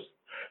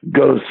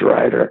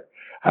ghostwriter.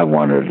 I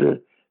wanted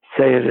to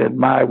say it in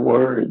my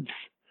words,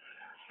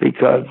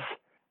 because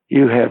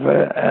you have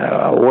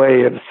a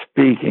way of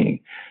speaking,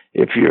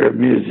 if you're a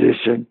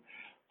musician,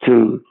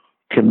 to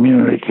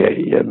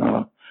communicate,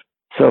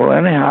 So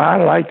anyhow, I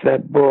like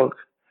that book.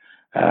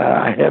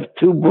 I have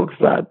 2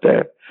 books out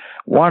there.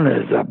 One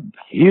is a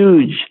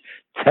huge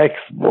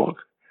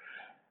textbook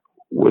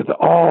with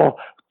all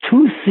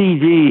 2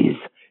 CDs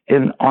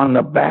on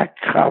the back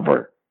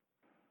cover.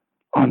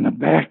 On the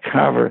back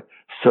cover,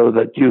 so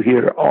that you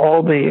hear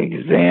all the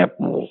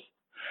examples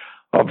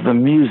of the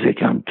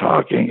music I'm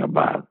talking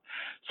about.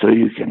 So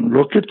you can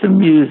look at the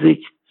music,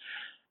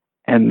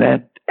 and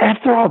that,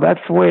 after all,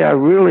 that's the way I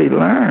really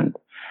learned.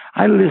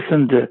 I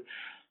listened to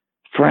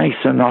Frank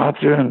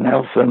Sinatra and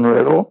Nelson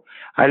Riddle.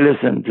 I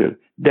listened to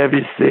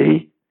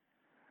Debussy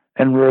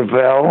and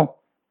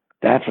Ravel,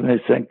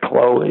 Daphnis and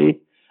Chloe.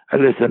 I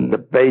listened to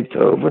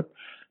Beethoven.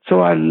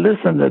 So I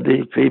listened to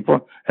these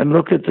people and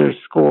look at their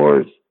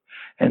scores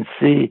and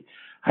see.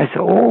 I said,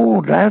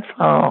 oh, that's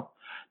how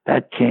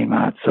that came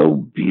out so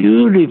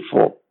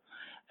beautiful.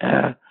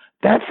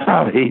 That's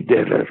how he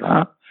did it,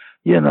 huh?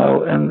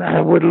 And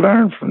I would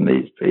learn from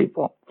these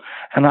people.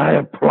 And I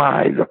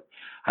applied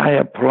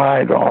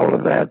all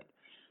of that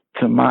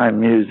to my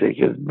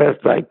music as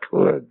best I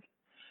could.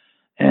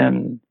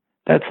 And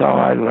that's how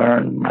I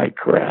learned my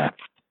craft.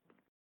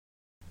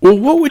 Well,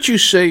 what would you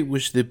say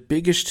was the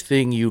biggest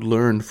thing you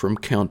learned from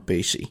Count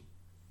Basie?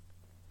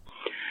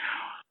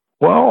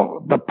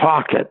 Well, the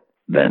pocket.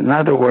 In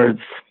other words,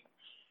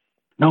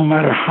 no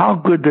matter how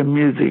good the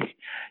music,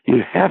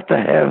 you have to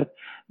have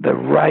the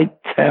right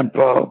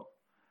tempo,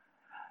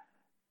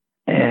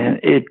 and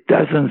it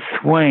doesn't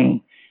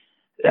swing.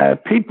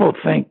 People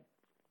think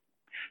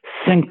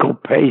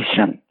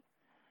syncopation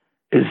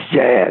is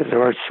jazz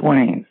or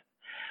swing,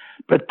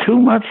 but too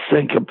much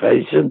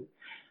syncopation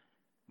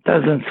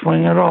doesn't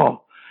swing at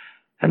all.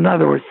 In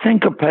other words,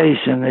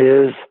 syncopation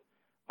is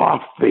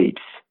off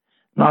beats,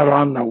 not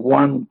on the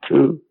 1,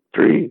 2,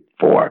 3,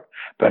 4,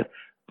 but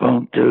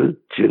 1, 2,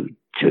 2,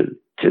 2,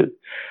 2.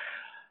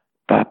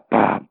 Ba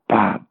ba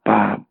ba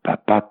ba ba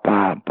ba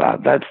ba ba.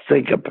 That's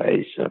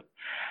syncopation.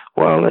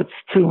 Well, it's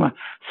too much.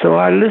 So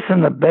I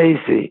listened to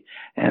Basie,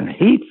 and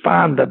he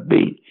found the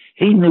beat.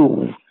 He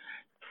knew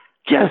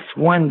just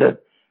when to.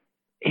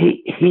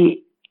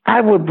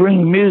 I would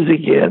bring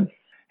music in,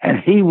 and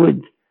he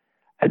would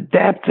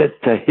adapt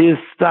it to his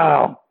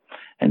style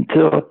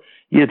until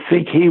you'd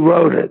think he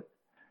wrote it,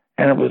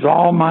 and it was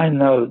all my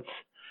notes.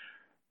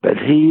 But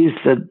he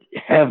used to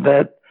have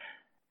that.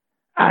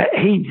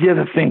 He did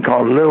a thing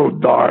called Little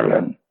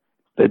Darling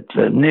that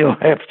Neil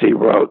Hefti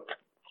wrote.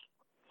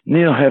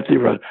 Neil Hefti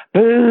wrote,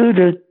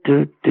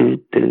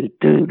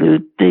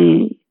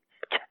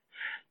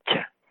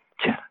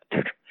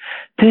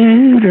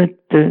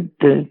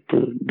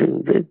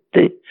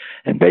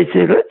 and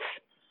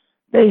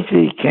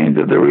basically came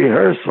to the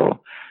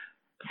rehearsal,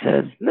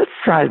 said, let's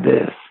try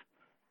this.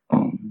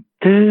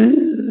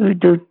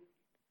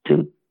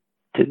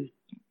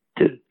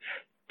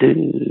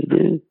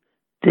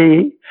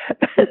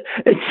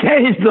 It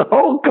changed the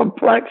whole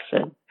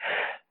complexion.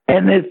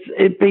 And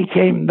it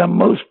became the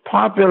most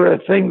popular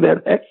thing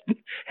that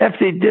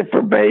Hefty did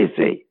for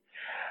Basie.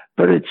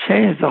 But it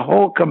changed the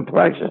whole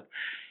complexion.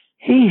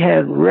 He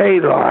had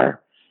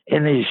radar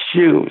in his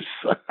shoes.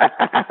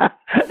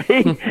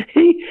 he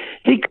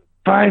could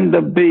find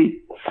the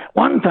beat.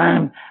 One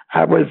time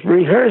I was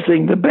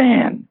rehearsing the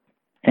band,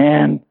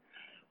 and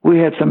we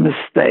had some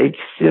mistakes.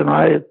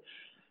 I had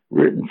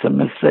written some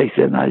mistakes,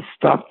 and I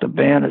stopped the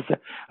band and said,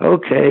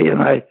 okay.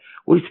 And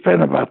we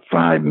spent about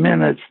 5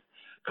 minutes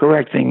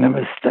correcting the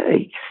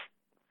mistakes.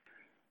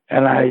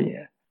 And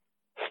I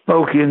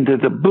spoke into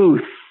the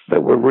booth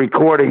that were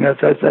recording us.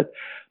 I said,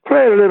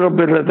 play a little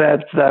bit of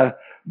that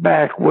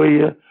back, will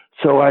you,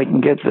 so I can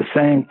get the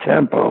same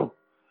tempo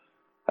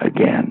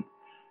again.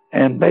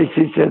 And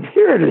basically said,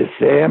 here it is,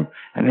 Sam.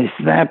 And he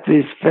snapped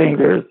his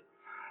fingers.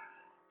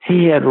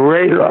 He had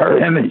radar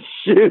in his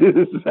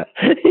shoes.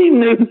 He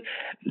knew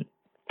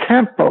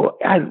tempo.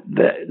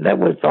 That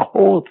was the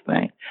whole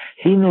thing.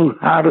 He knew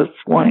how to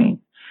swing.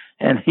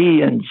 And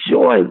he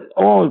enjoyed,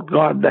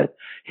 that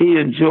he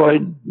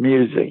enjoyed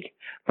music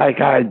like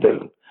I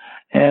do.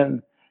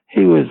 And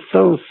he was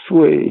so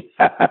sweet.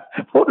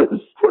 What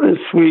a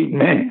sweet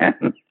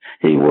man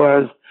he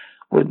was.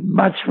 With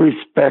much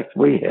respect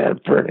we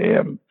had for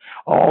him.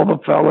 All the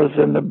fellas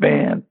in the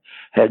band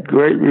had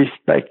great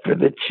respect for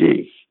the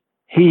chief.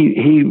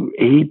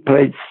 He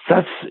played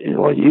such,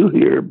 you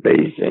hear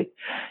basic,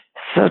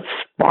 such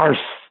sparse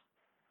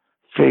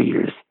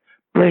figures.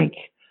 Blink,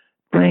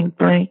 blink,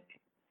 blink.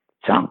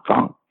 Chunk,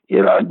 chunk.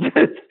 It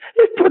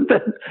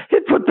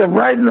put them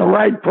right in the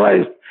right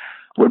place.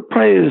 Would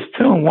play his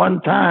tune one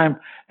time,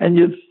 and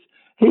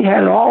he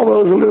had all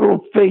those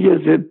little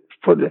figures that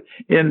put it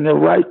in the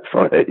right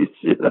place.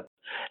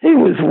 He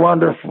was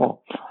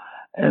wonderful,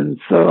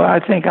 and so I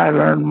think I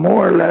learned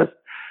more or less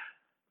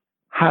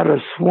how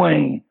to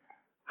swing,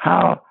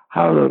 how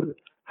to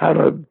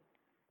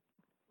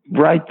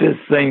write this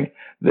thing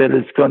that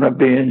it's going to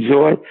be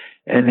enjoyed.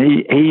 And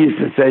he used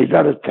to say, "You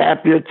got to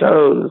tap your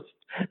toes."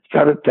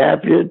 Got to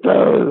tap your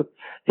toes.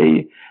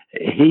 He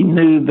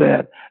knew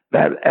that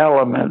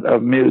element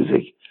of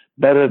music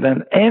better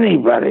than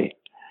anybody.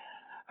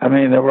 I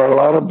mean, there were a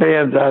lot of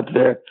bands out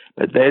there,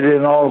 but they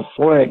didn't all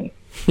swing.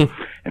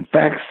 In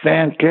fact,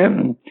 Stan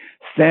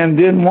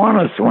didn't want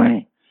to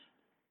swing.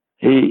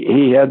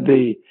 He had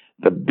the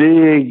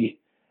big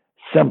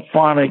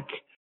symphonic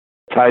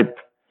type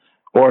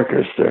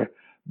orchestra.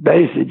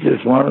 Basically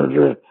just wanted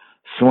to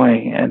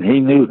swing, and he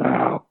knew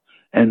how.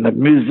 And the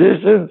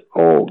musicians,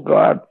 oh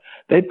God,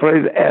 they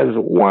played as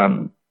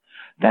one.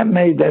 That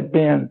made that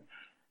band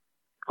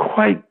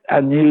quite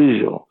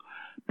unusual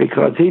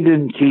because he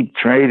didn't keep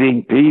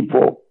trading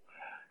people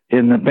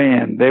in the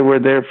band. They were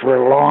there for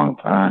a long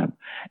time,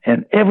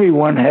 and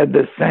everyone had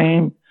the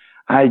same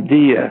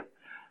idea.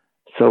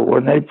 So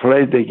when they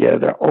played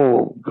together,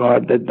 oh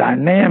God, the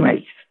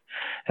dynamics.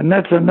 And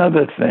that's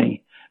another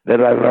thing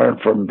that I learned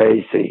from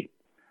Basie.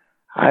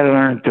 I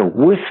learned to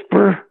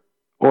whisper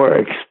or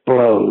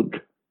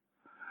explode,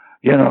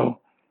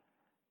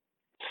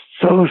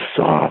 so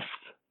soft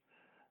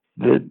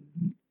that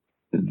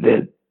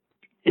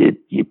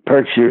you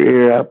perch your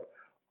ear up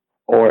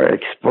or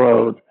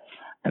explode.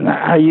 And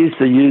I used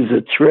to use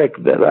a trick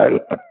that I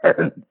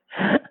learned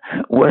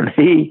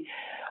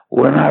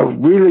when I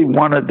really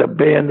wanted the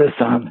band to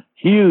sound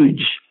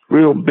huge,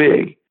 real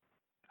big.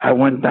 I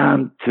went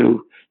down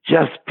to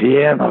just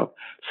piano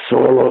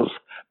solos,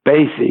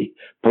 Basie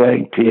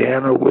playing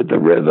piano with the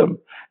rhythm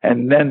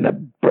and then the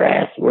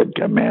brass would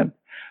come in,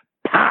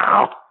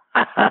 pow,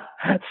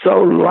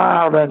 so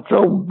loud and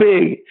so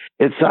big.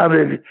 It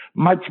sounded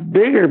much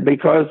bigger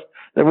because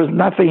there was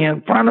nothing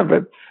in front of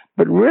it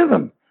but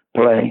rhythm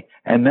playing.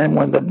 And then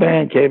when the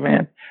band came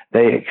in,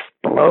 they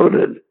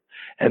exploded.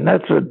 And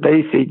that's what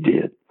Basie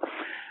did.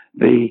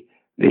 The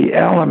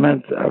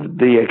element of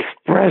the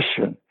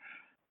expression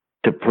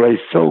to play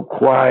so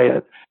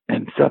quiet,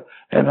 and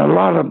a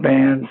lot of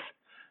bands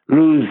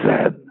lose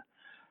that.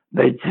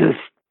 They just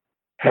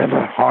have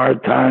a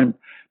hard time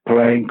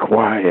playing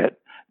quiet.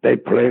 They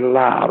play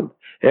loud.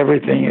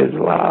 Everything is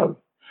loud,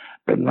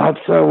 but not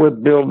so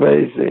with Bill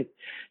Basie.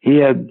 He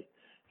had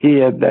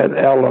that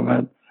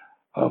element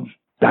of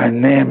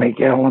dynamic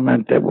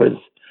element that was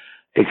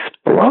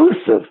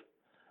explosive,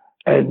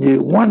 and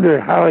you wonder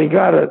how he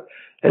got it.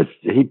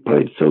 He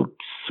played so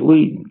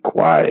sweet and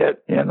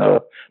quiet, you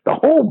know. The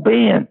whole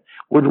band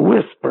would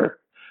whisper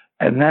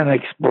and then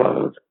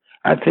explode.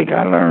 I think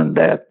I learned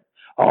that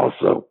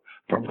also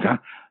from,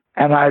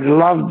 and I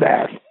love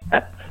that.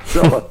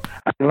 So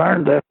I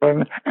learned that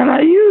from him, and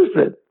I used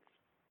it.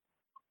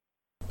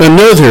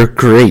 Another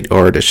great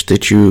artist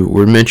that you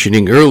were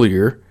mentioning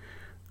earlier,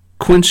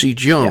 Quincy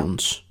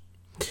Jones.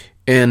 Yeah.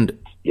 And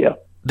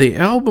the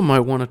album I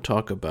want to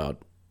talk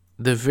about,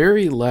 the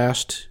very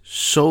last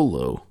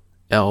solo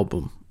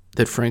album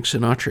that Frank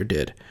Sinatra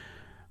did,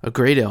 a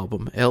great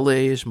album,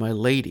 L.A. is My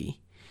Lady.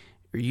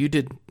 You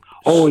did...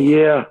 Oh,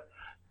 yeah.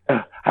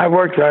 I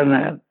worked on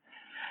that.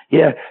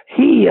 Yeah,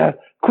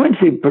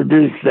 Quincy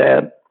produced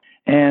that,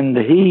 and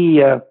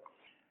he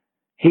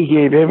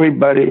gave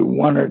everybody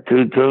one or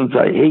two tunes.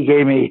 He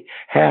gave me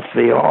half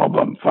the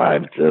album,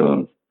 5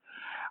 tunes.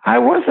 I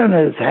wasn't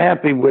as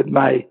happy with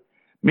my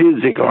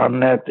music on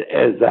that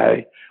as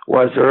I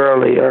was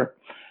earlier,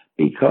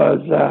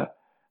 because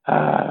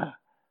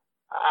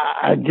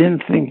I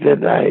didn't think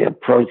that I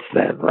approached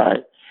that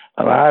right.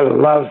 And I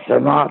love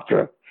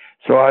Sinatra,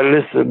 so I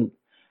listened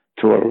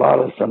to a lot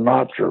of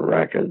Sinatra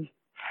records.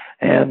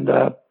 And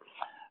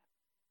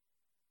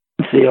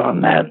Quincy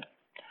on that,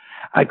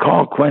 I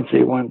called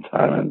Quincy one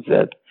time and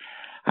said,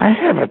 I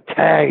have a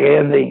tag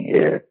ending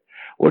here.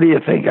 What do you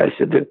think I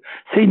should do?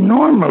 See,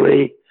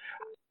 normally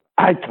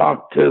I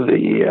talk to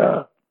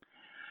the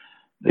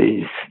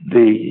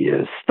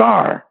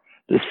star,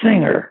 the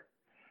singer,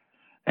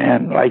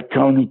 and like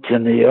Tony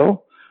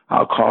Tennille,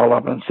 I'll call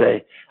up and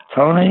say,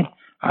 Tony,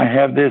 I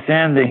have this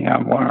ending I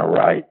want to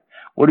write.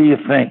 What do you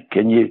think?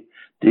 Do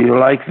you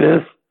like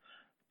this?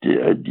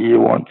 Do you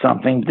want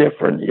something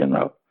different, you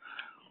know?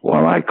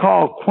 Well, I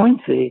call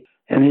Quincy,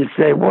 and he'd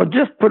say, well,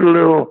 just put a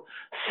little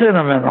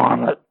cinnamon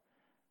on it.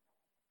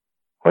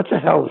 What the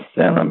hell is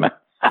cinnamon?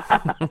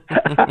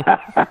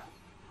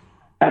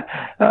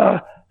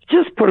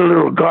 Just put a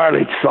little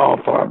garlic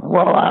salt on it.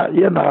 Well,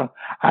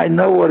 I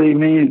know what he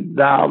means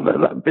now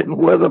that I've been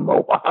with him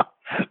a while,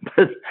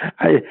 but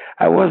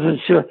I wasn't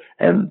sure.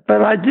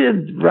 But I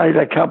did write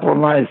a couple of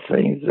nice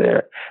things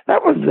there.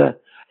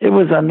 It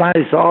was a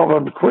nice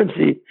album.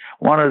 Quincy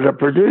wanted to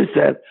produce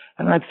that,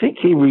 and I think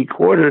he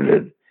recorded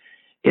it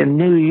in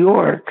New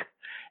York,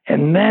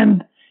 and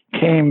then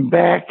came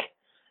back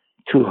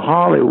to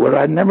Hollywood.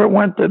 I never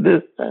went to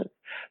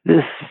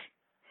this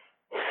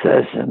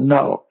session.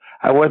 No,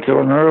 I went to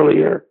an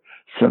earlier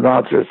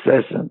Sinatra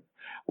session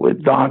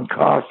with Don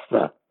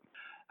Costa.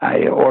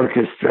 I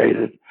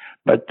orchestrated,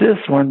 but this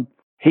one,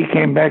 he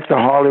came back to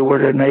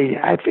Hollywood, and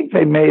I think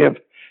they may have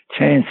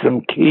changed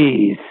some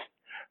keys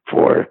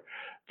for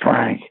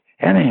Frank.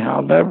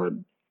 Anyhow,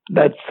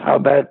 that's how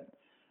that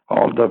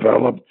all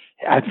developed.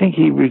 I think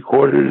he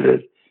recorded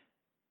it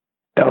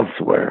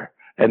elsewhere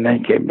and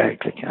then came back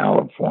to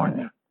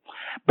California.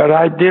 But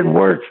I did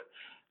work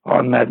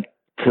on that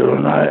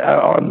tune,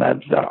 on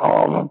that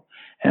album,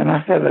 and I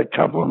had a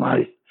couple of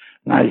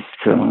nice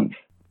tunes.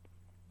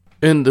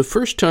 And the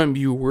first time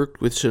you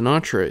worked with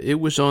Sinatra,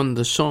 it was on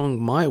the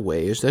song My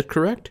Way, is that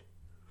correct?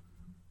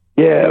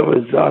 Yeah, it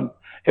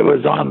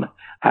was on,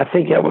 I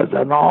think it was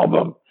an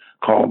album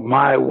called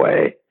My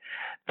Way.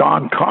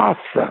 Don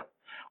Costa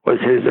was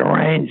his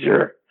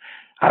arranger.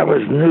 I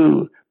was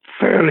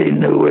fairly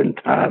new in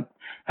town.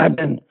 I've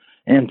been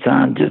in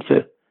town just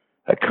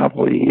a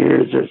couple of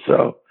years or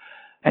so.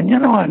 And,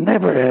 I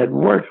never had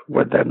worked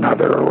with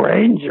another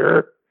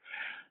arranger.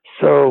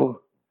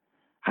 So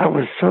I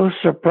was so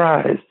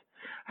surprised.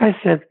 I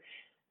said,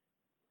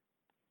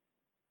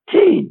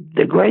 gee,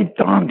 the great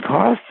Don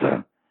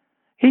Costa,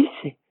 he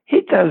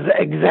does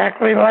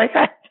exactly like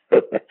I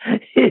do.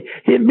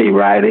 He'd be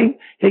writing,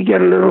 he'd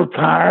get a little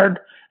tired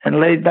and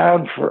lay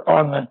down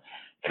on the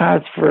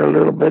couch for a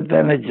little bit,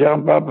 then he'd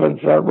jump up and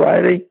start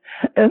writing.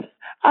 And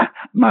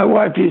my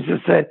wife used to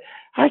say,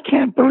 I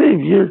can't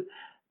believe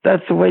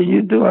that's the way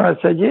you do it. I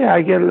said, yeah,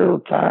 I get a little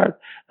tired.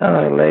 Then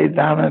I lay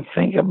down and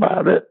think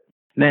about it,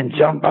 then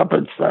jump up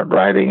and start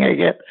writing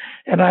again.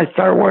 And I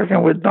start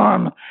working with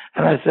Don,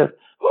 and I said,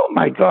 oh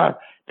my God,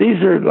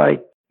 these are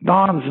like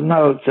Don's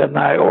notes, and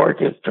I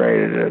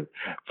orchestrated it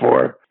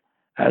for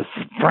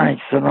Frank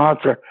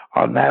Sinatra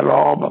on that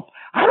album.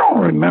 I don't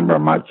remember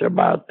much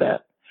about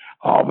that.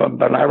 album,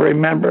 but I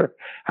remember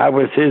I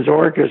was his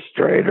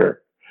orchestrator,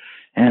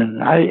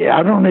 and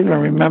I don't even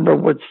remember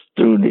what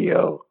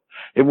studio.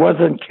 It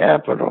wasn't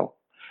Capitol.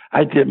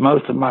 I did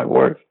most of my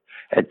work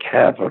at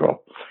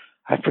Capitol.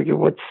 I forget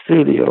what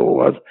studio it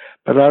was,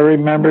 but I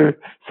remember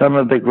some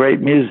of the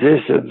great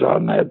musicians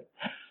on that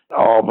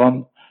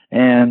album,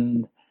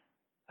 and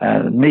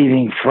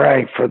meeting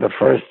Frank for the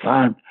first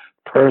time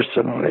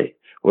personally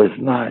was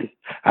nice.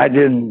 I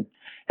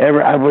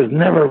was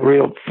never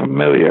real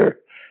familiar,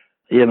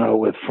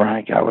 with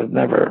Frank. I was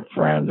never a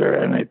friend or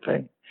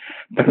anything,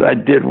 but I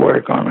did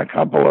work on a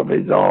couple of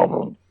his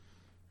albums.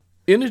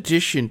 In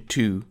addition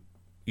to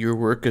your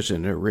work as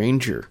an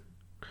arranger,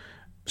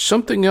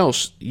 something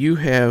else, you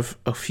have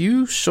a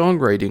few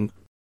songwriting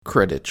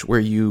credits where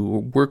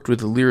you worked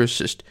with a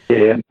lyricist.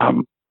 Yeah,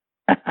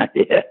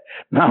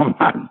 no,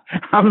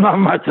 I'm not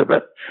much of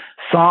a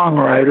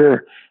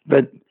songwriter,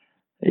 but,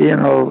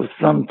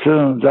 some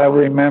tunes. I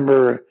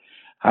remember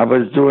I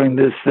was doing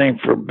this thing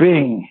for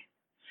Bing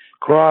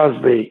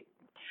Crosby,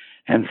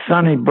 and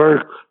Sonny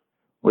Burke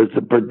was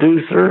the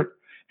producer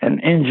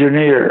and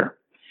engineer.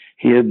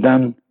 He had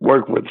done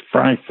work with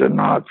Frank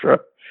Sinatra,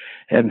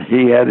 and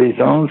he had his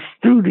own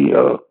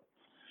studio.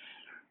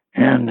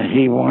 And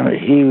he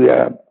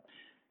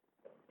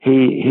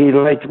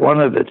liked one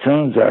of the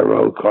tunes I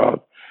wrote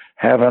called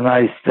 "Have a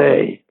Nice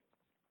Day."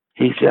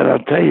 He said, "I'll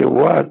tell you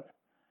what,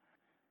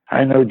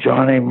 I know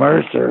Johnny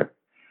Mercer.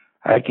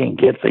 I can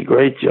get the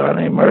great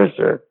Johnny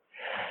Mercer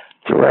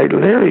to write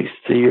lyrics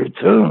to your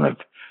tune if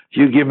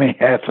you give me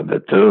half of the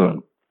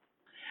tune."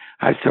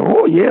 I said,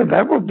 "Oh, yeah,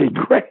 that would be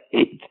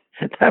great.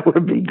 That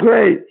would be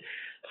great."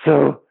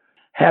 So,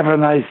 "Have a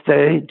Nice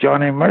Day,"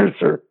 Johnny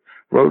Mercer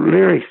wrote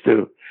lyrics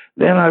to.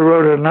 Then I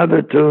wrote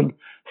another tune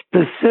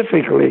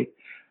specifically,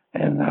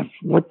 and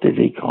what did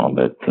he call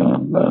that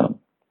tune?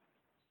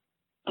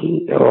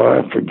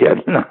 I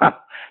forget now.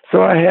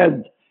 So I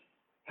had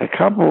a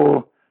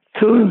couple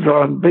tunes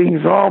on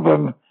Bing's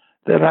album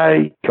that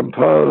I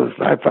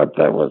composed. I thought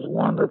that was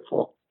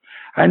wonderful.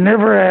 I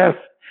never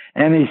asked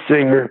any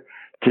singer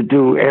to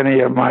do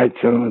any of my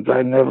tunes.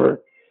 I never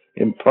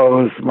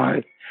imposed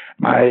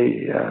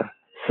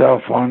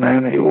myself on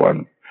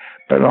anyone.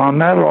 But on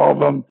that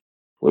album,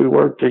 we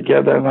worked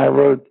together, and I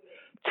wrote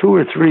 2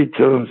 or 3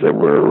 tunes that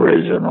were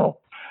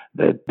original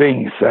that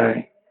Bing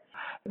sang.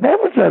 That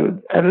was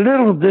a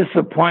little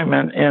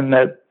disappointment in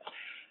that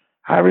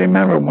I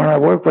remember when I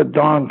worked with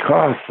Don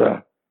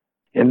Costa,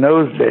 in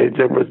those days,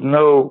 there was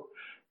no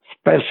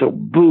special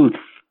booth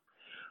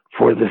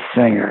for the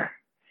singer.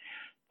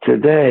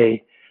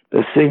 Today,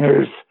 the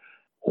singers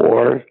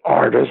or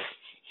artists,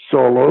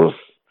 solos,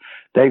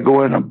 they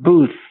go in a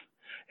booth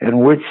in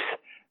which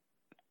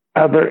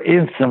other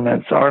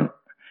instruments aren't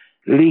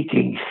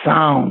leaking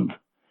sound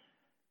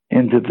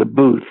into the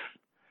booth.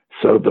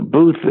 So the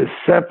booth is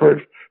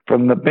separate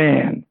from the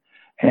band,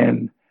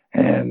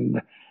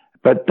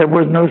 but there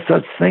was no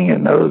such thing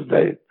in those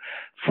days.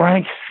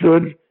 Frank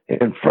stood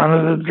in front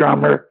of the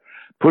drummer,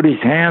 put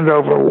his hand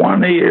over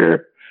one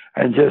ear,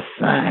 and just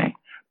sang.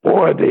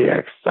 Boy, the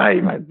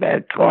excitement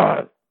that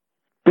caused.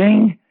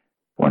 Bing,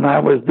 when I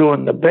was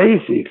doing the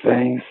bassy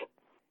things,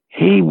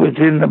 he was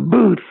in the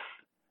booth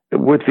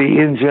with the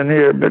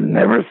engineer, but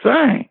never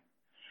sang.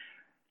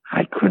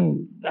 I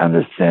couldn't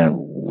understand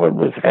what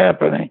was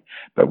happening,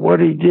 but what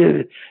he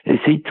did is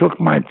he took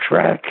my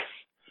tracks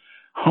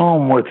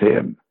home with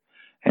him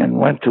and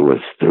went to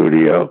a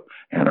studio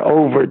and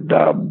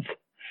overdubbed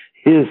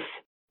his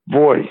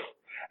voice.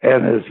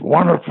 And as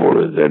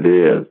wonderful as it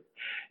is,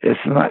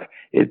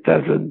 it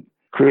doesn't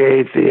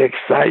create the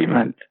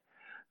excitement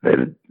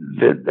that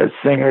the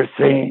singer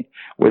singing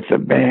with the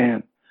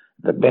band.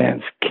 The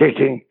band's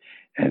kicking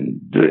and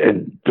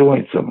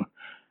doing some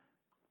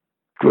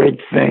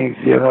great things,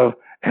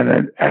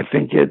 and I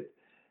think it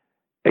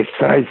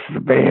excites the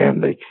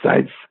band,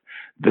 excites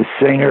the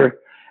singer,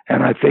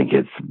 and I think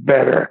it's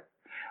better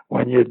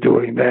when you're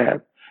doing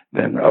that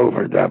than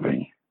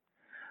overdubbing.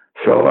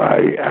 So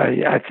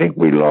I think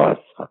we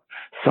lost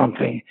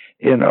something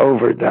in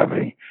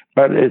overdubbing,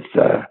 but it's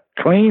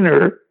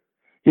cleaner,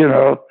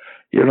 you're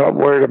not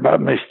worried about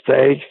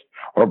mistakes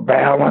or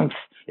balance.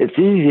 It's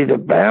easy to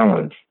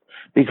balance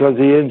because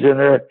the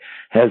engineer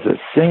has a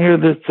singer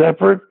that's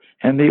separate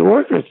and the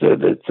orchestra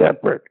that's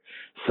separate.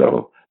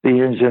 So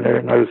the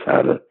engineer knows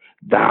how to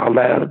dial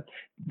that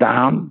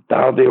down,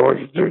 dial the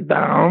orchestra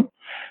down,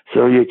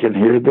 so you can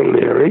hear the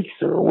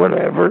lyrics or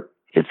whatever.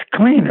 It's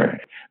cleaner.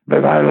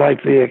 But I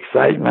like the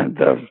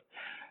excitement of,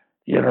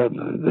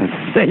 the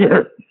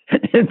singer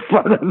in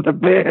front of the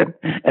band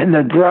and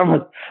the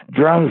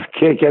drums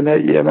kicking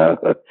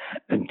it,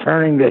 and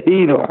turning the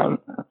heat on.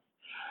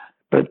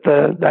 But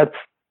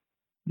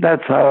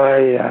that's how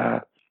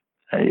I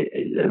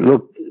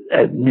look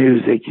at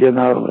music,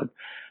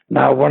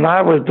 Now, when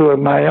I was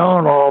doing my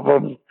own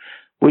albums,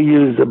 we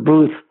used a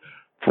booth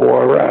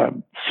for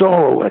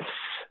soloists.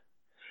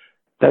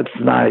 That's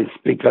nice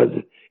because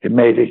it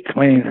made it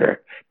cleaner.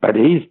 But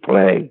he's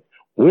playing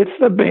with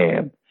the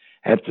band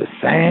at the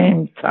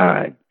same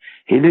time.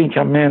 He didn't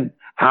come in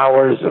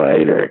hours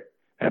later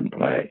and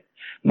play.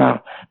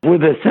 Now,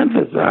 with a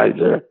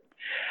synthesizer,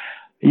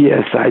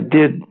 yes, I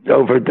did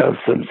overdub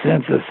some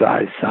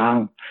synthesized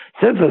sound.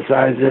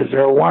 Synthesizers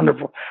are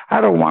wonderful.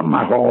 I don't want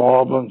my whole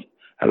album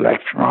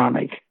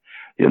electronic.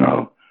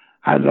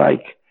 I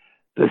like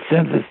the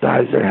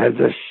synthesizer has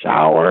a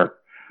shower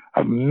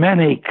of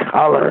many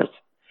colors,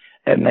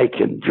 and they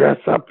can dress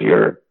up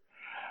your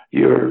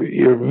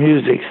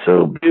music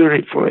so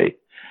beautifully.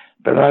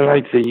 But I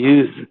like to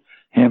use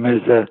him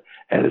as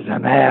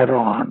an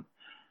add-on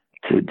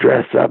to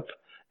dress up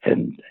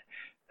and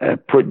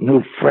put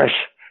new, fresh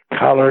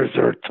colors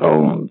or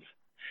tones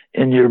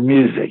in your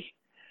music.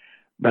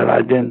 But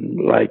I didn't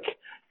like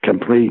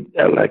complete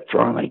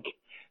electronic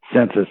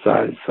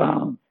synthesized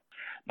sound.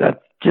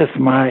 That's just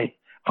my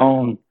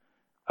own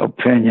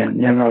opinion.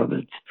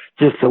 That's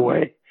just the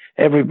way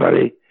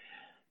everybody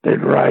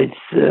that writes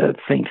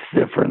thinks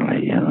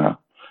differently,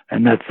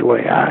 and that's the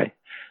way I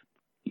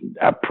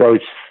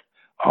approach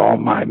all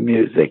my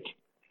music.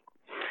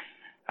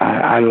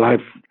 I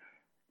like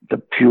the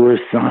pure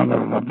sound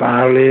of a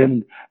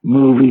violin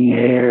moving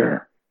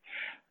air.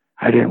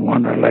 I didn't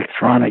want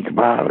electronic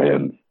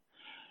violin,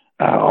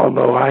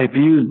 although I've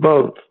used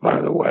both,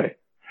 by the way.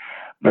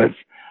 But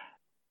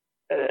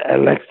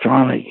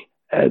electronic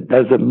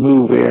doesn't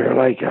move air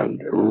like a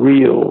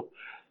real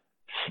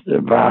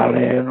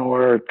violin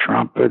or a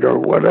trumpet or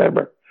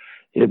whatever.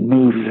 It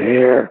moves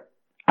air.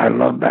 I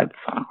love that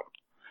sound.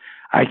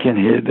 I can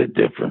hear the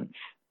difference.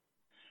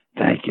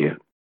 Thank you.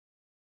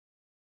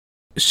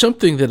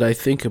 Something that I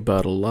think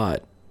about a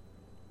lot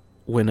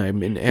when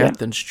I'm in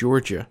Athens,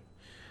 Georgia,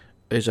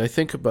 is I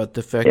think about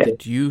the fact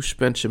that you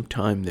spent some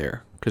time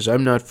there, because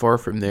I'm not far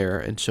from there,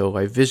 and so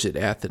I visit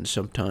Athens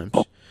sometimes.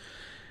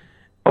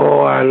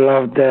 Oh, I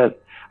love that.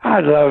 I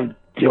love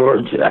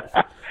Georgia.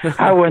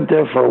 I went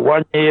there for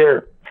 1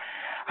 year.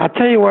 I'll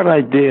tell you what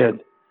I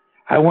did.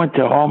 I went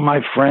to all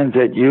my friends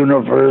at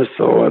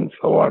Universal and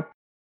so on,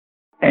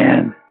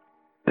 and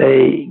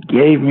they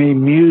gave me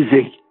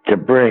music to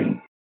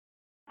bring.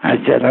 I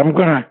said, I'm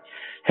going to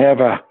have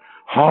a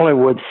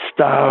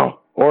Hollywood-style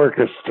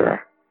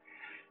orchestra.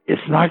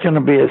 It's not going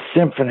to be a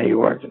symphony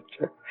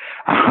orchestra,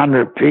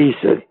 100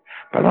 pieces,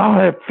 but I'll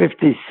have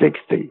 50,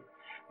 60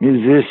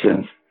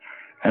 musicians,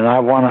 and I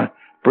want to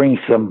bring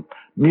some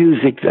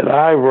music that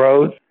I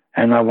wrote,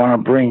 and I want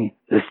to bring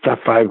the stuff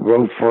I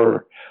wrote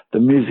for the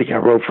music I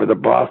wrote for the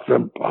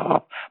Boston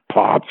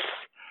Pops.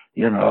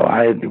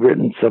 I had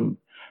written some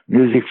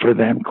music for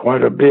them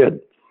quite a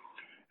bit,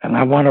 and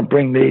I want to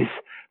bring these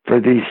for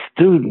these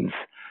students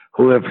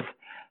who have,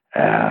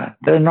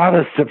 they're not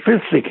as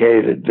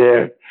sophisticated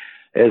there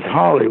as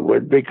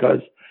Hollywood,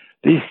 because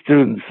these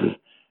students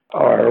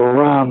are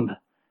around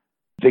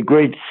the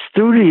great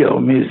studio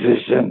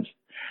musicians.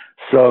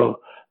 So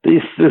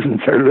these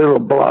students are a little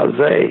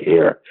blasé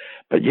here,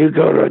 but you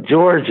go to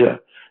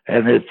Georgia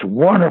and it's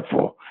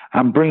wonderful.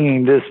 I'm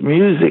bringing this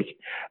music,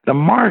 the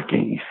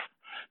markings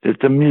that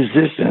the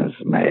musicians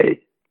made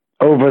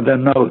over the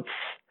notes,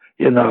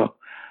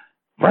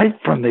 right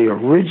from the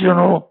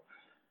original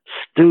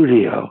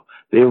studio,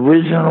 the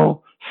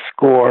original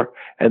score,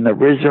 and the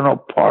original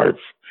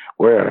parts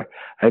where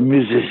a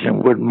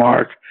musician would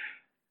mark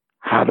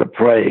how to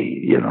play,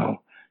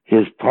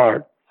 his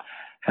part.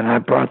 And I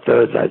brought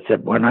those. I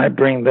said, when I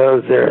bring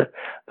those there,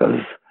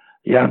 those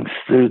young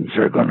students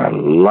are going to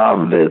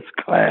love this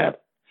class.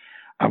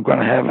 I'm going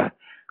to have a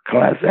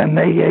class. And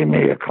they gave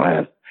me a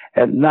class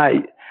at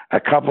night, a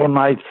couple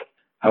nights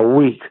a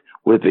week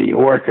with the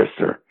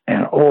orchestra.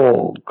 And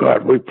oh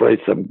God, we played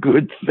some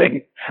good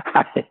things.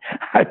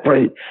 I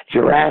played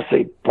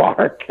Jurassic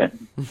Park and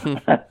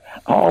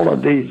all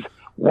of these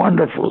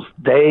wonderful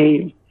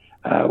Dave.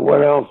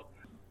 What else?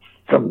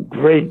 Some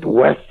great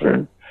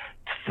Western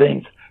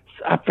things.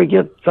 I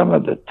forget some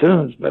of the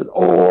tunes, but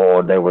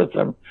there was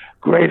some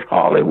great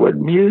Hollywood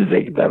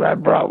music that I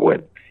brought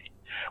with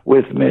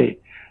me,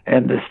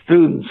 and the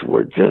students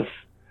were just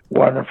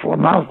wonderful.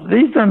 Now,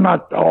 these are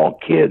not all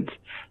kids.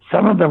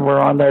 Some of them were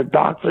on their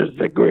doctor's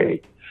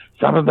degree.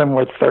 Some of them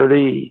were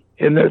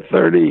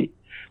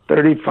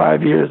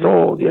 35 years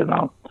old,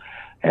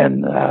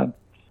 and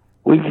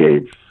we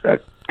gave a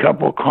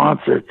couple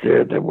concerts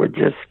there that were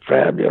just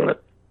fabulous.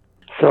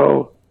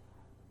 So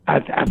I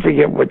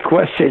forget what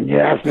question you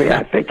asked me.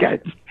 I think I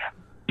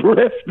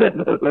drifted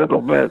a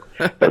little bit.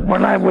 But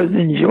when I was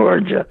in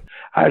Georgia,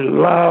 I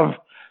love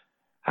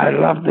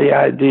the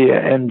idea.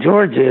 And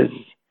Georgia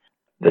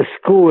the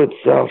school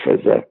itself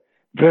is a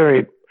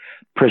very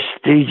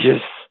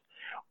prestigious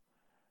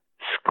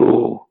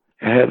school.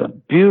 It had a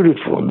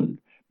beautiful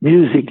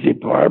music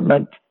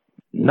department,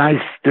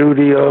 nice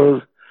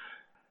studios.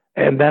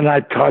 And then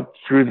I taught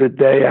through the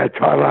day. I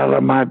taught out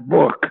of my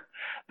book.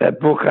 That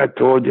book I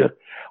told you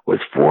was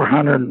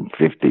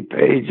 450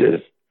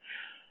 pages.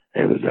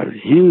 It was a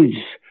huge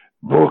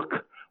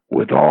book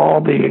with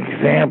all the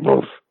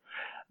examples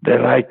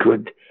that I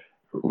could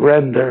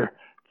render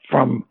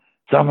from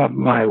some of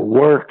my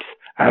works.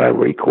 And I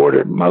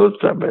recorded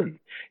most of it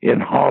in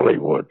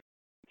Hollywood.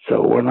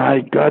 So when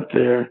I got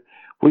there,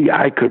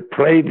 I could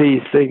play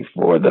these things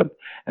for them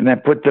and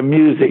then put the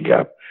music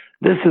up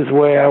this is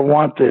where I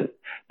want it.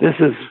 This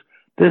is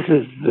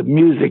the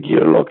music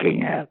you're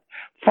looking at.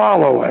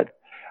 Follow it.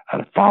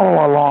 And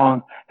follow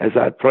along as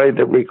I play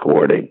the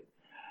recording.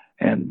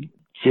 And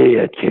gee,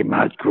 it came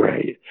out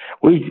great.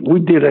 We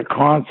did a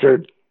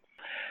concert.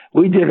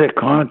 We did a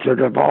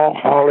concert of all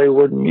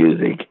Hollywood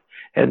music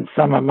and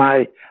some of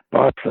my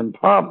Boston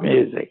pop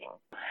music.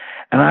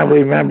 And I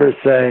remember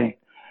saying,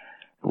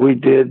 we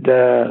did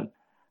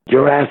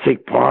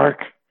Jurassic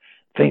Park,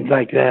 things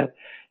like that.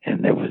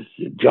 And there was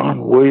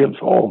John Williams.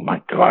 Oh,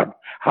 my God,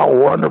 how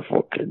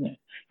wonderful can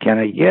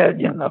it get,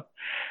 you know?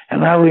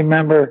 And I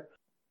remember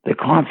the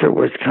concert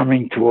was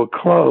coming to a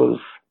close,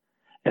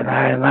 and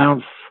I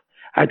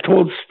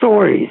told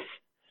stories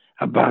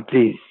about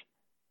these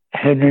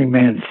Henry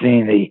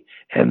Mancini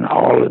and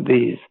all of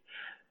these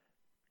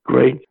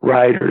great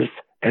writers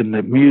and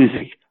the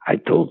music. I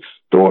told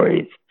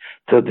stories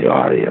to the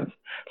audience.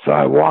 So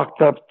I walked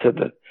up to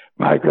the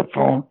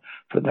microphone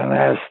for the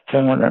last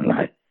tune,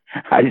 and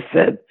I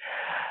said,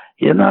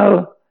 you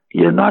know,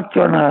 you're not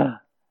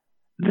gonna,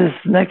 this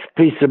next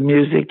piece of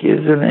music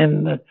isn't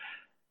in the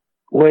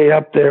way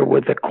up there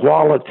with the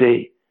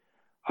quality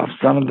of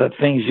some of the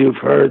things you've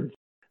heard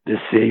this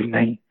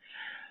evening.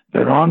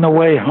 But on the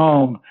way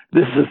home,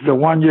 this is the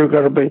one you're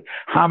going to be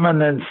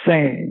humming and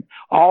singing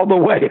all the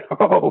way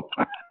home.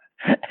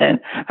 And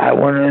I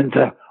went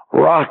into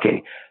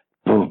Rocky.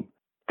 Boom.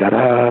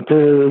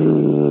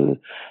 Da-da-do,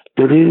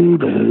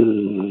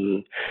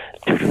 do-do-do,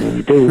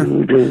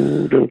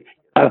 do-do-do-do-do.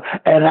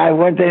 And I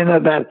went into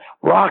that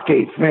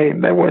Rocky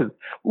thing that was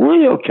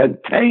real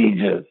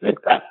contagious.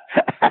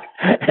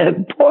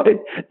 And boy,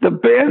 the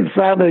band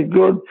sounded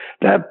good.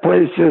 That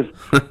place just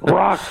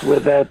rocks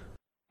with that.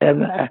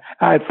 And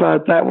I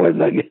thought that was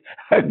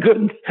a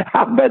good,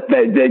 I bet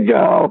they did go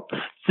home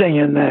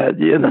singing that,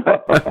 you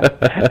know.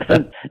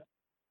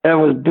 And it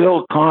was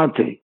Bill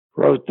Conti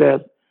wrote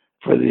that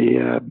for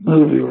the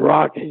movie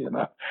Rocky, you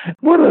know.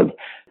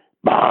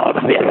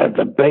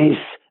 The bass,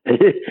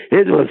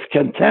 it was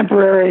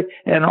contemporary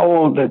and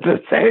old at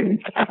the same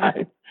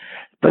time.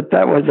 But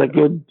that was a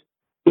good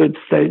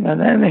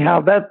statement.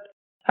 Anyhow, that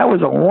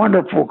was a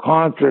wonderful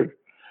concert.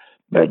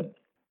 But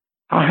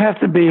I'll have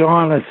to be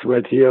honest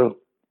with you.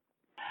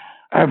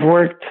 I've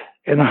worked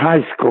in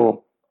high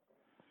school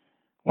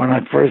when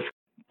I first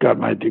got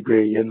my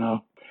degree, you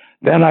know.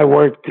 Then I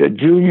worked at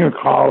junior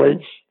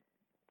college.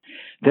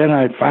 Then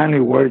I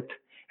finally worked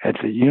at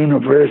the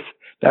university.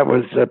 That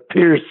was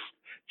Pierce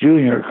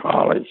Junior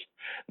College.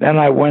 Then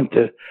I went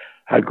to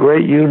a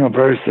great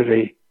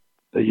university,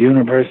 the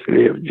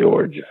University of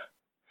Georgia.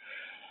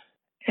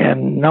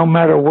 And no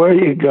matter where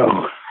you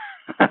go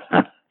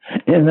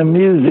in the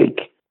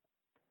music,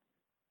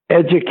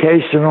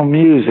 educational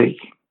music,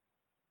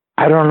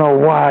 I don't know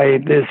why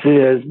this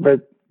is,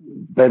 but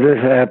it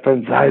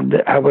happens.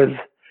 I was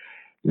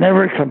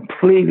never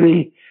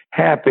completely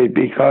happy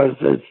because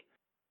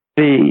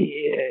there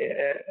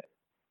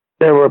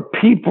were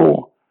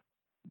people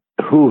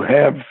who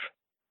have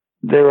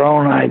their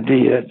own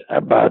ideas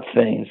about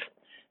things.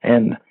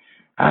 And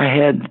I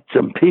had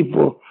some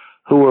people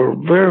who were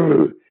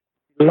very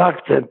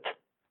reluctant.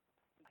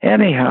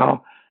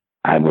 Anyhow,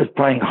 I was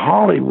playing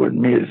Hollywood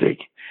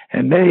music,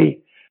 and they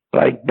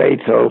like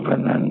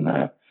Beethoven, and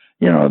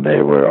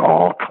they were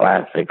all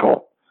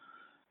classical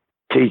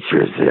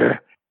teachers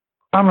there.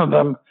 Some of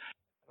them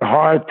had a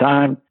hard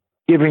time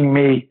giving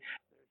me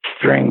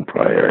string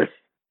players.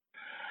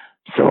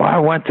 So I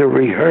went to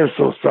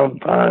rehearsal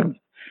sometimes.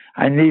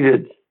 I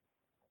needed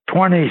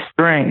 20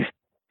 strings,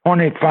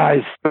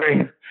 25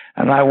 strings,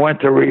 and I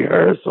went to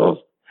rehearsals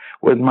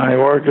with my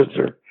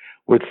orchestra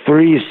with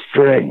 3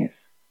 strings.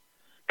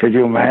 Could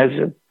you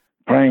imagine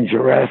playing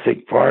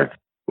Jurassic Park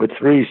with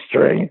 3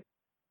 strings?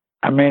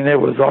 I mean, it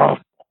was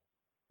awful.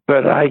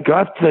 But I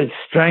got the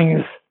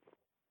strings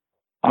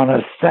on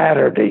a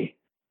Saturday,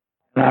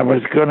 and I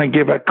was going to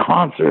give a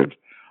concert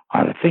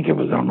I think it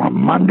was on a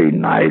Monday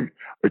night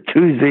or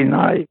Tuesday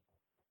night,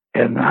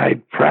 and I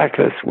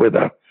practiced with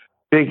a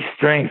big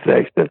string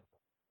section.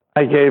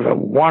 I gave a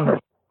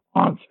wonderful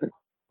concert,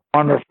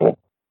 wonderful.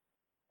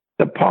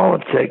 The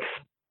politics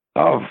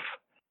of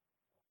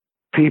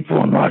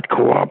people not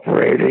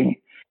cooperating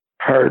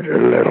hurt a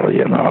little,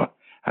 you know.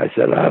 I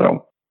said, I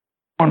don't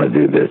want to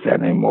do this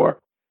anymore.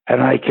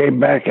 And I came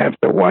back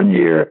after 1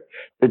 year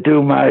to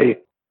do my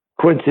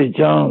Quincy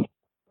Jones,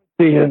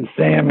 Quincy and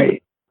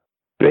Sammy,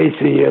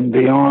 Basie and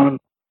Beyond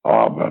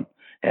album.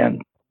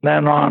 And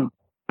then on,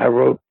 I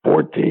wrote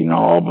 14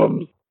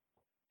 albums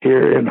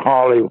here in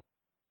Hollywood.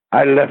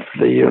 I left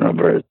the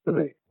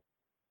university.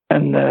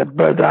 And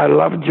but I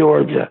love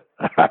Georgia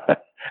a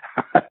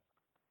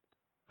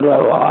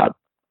lot.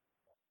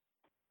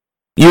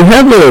 You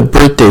have a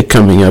birthday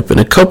coming up in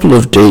a couple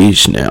of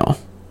days now,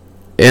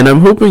 and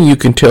I'm hoping you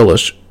can tell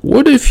us,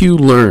 what have you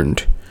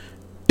learned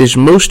is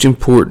most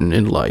important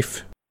in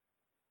life?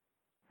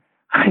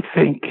 I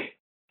think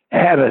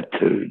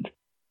attitude.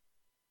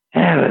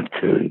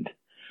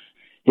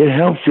 It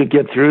helps you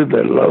get through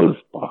the low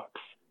spots.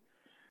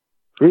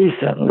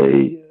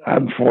 Recently,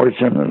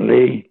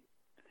 unfortunately,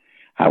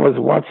 I was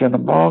watching a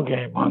ball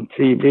game on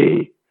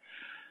TV,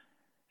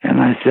 and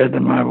I said to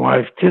my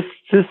wife,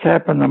 this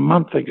happened a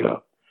month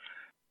ago.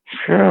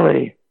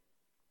 Shirley,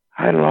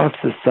 I lost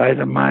the sight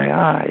of my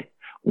eye,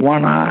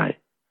 one eye.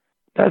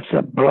 That's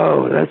a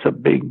blow. That's a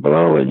big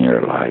blow in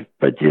your life.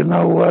 But you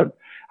know what?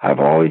 I've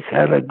always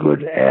had a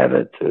good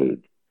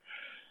attitude.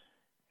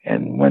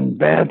 And when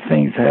bad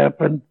things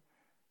happen,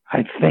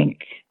 I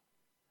think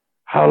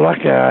how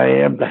lucky I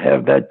am to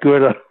have that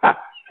good eye.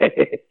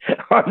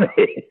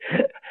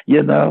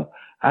 You know,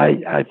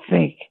 I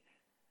think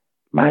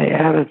my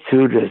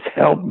attitude has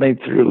helped me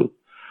through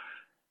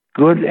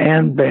good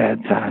and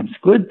bad times.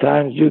 Good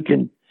times you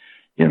can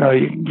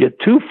get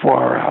too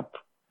far up,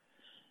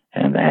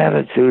 and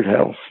attitude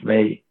helps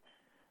me.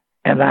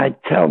 And I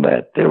tell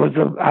that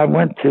I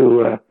went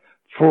to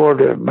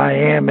Florida,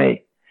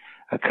 Miami,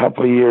 a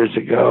couple of years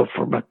ago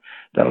for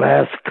the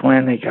last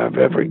clinic I've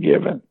ever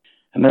given.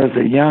 And there was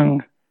a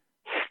young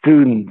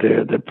student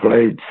there that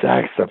played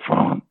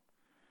saxophone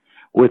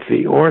with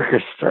the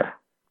orchestra.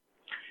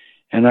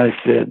 And I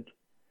said,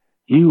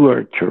 you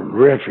are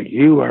terrific.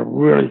 You are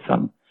really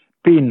something.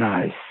 Be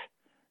nice.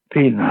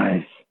 Be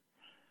nice.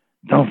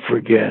 Don't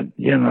forget,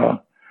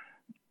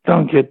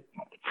 don't get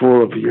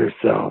full of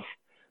yourself.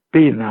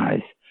 Be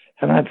nice.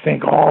 And I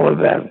think all of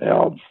that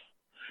helps.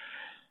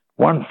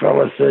 One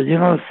fellow said,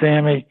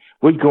 Sammy,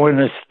 we'd go in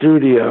the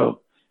studio.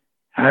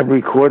 I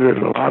recorded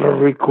a lot of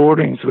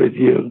recordings with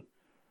you.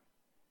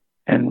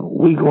 And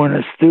we go in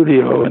the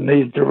studio, and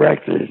these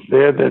directors,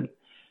 they're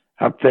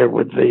up there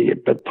with the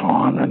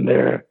baton, and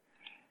they're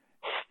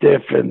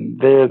stiff, and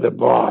they're the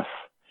boss.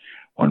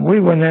 When we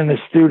went in the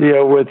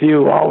studio with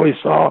you, all we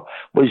saw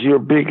was your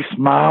big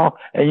smile,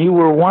 and you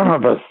were one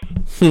of us.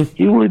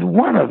 You were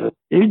one of us.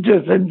 You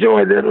just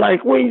enjoyed it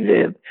like we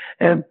did.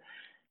 And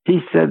he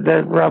said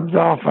that rubbed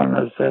off on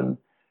us, and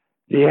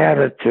the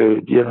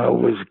attitude,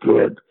 was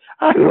good.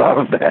 I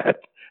love that.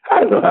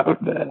 I love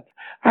that.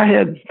 I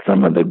had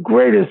some of the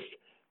greatest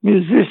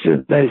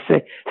musicians. They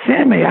say,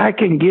 Sammy, I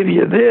can give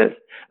you this.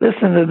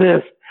 Listen to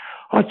this.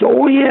 I said,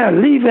 oh, yeah,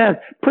 leave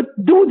that.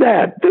 Do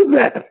that.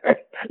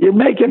 You're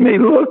making me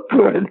look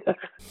good.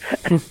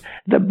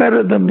 The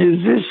better the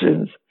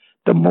musicians,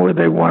 the more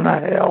they want to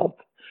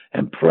help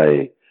and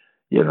play.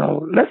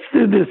 Let's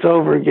do this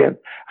over again.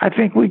 I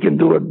think we can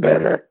do it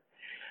better.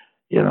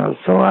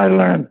 So I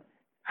learned,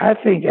 I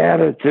think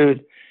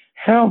attitude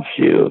helps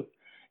you,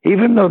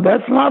 even though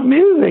that's not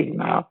music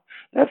now.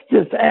 That's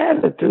just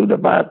attitude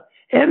about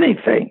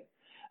anything,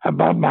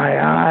 about my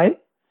eye,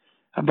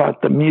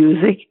 about the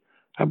music,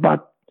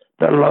 about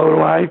the low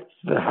life,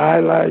 the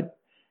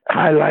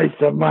highlights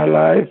of my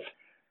life.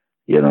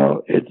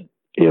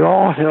 It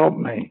all helped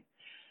me.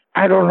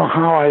 I don't know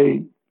how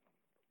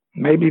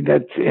maybe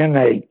that's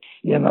innate,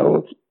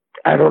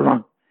 I don't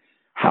know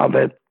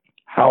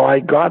how I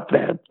got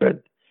that,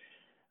 but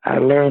I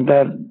learned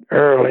that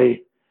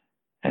early.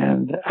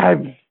 And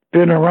I've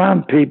been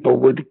around people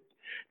with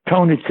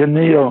Toni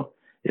Tennille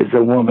is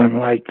a woman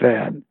like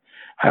that.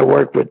 I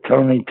worked with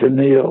Toni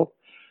Tennille.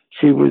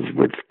 She was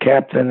with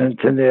Captain and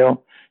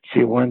Tennille.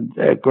 She won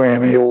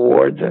Grammy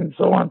Awards and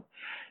so on.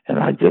 And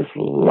I just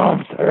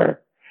loved her.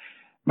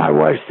 My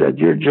wife said,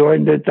 you're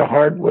joined at the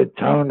heart with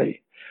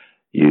Toni.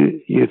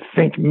 You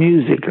think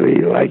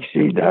musically like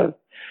she does.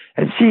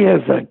 And she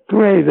has a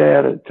great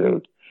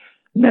attitude.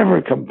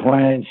 Never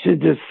complains. She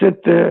just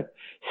sit there,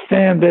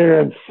 stand there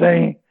and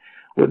sing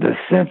with a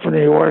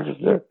symphony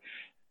orchestra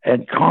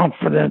and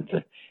confident.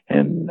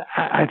 And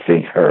I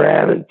think her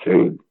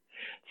attitude,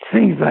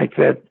 things like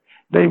that,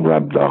 they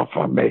rubbed off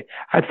on me.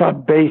 I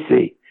thought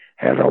Basie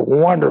had a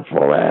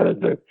wonderful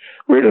attitude.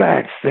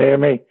 Relax,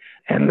 Sammy,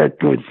 and let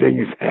good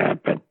things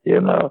happen.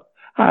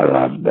 I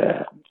love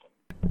that.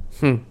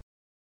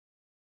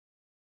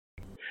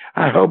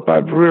 I hope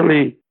I've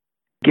really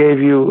gave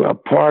you a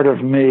part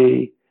of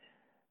me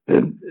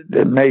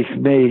that makes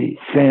me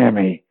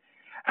Sammy.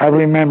 I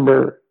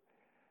remember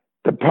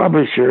the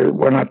publisher,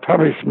 when I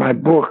published my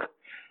book,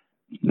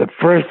 the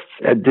first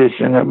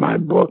edition of my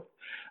book,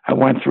 I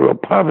went through a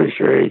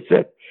publisher. He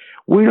said,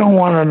 we don't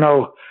want to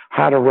know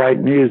how to write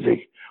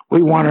music.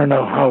 We want to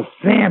know how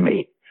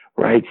Sammy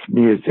writes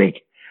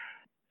music.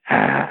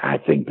 I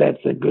think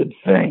that's a good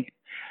thing,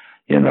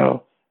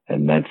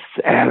 and that's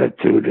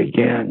attitude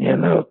again,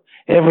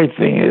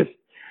 Everything is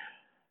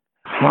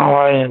how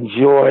I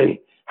enjoy,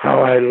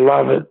 how I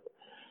love it,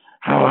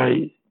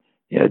 I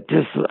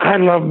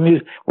love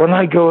music. When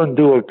I go and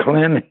do a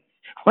clinic,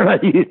 when I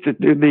used to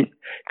do these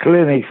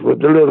clinics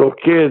with the little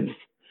kids,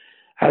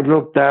 I'd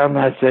look down and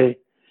I'd say,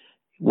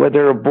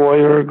 whether a boy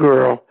or a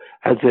girl,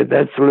 I'd say,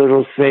 that's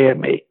little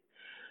Sammy.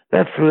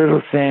 That's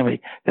little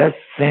Sammy. That's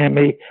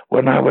Sammy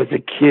when I was a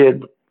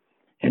kid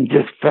and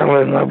just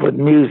fell in love with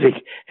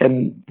music.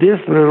 And this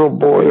little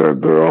boy or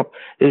girl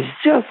is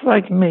just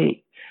like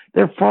me.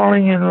 They're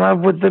falling in love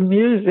with the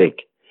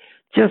music,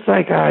 just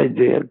like I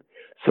did.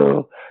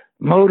 So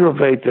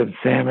motivate them,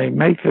 Sammy.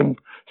 Make them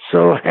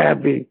so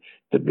happy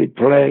to be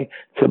playing,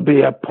 to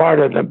be a part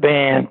of the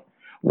band.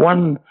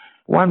 One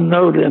one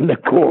note in the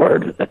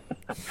chord.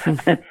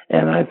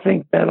 And I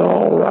think that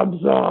all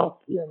rubs off,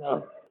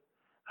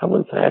 I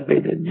was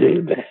happy to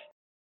do that.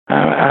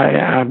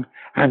 I'm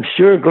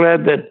sure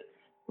glad that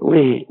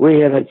we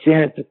had a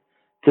chance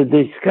to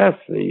discuss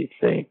these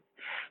things,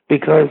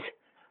 because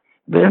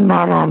they're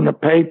not on the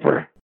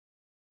paper.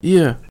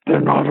 Yeah.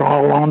 They're not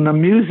all on the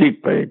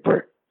music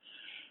paper.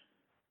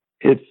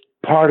 It's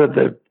part of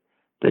the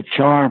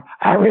charm.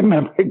 I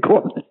remember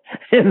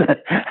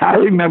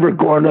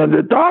going to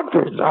the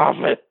doctor's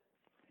office,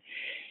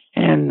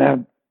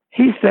 and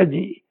he said,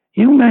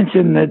 "You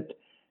mentioned that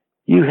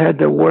you had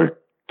to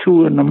work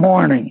 2 a.m.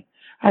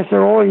 I said,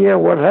 "Oh yeah,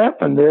 what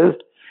happened is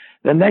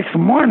the next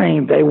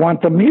morning they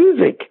want the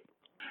music.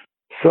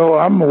 So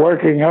I'm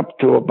working up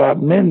to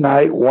about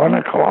midnight, 1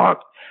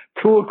 o'clock,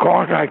 2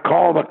 o'clock, I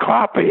call the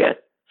copyist.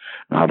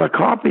 Now the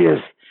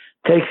copyist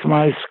takes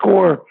my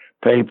score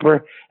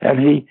paper and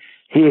he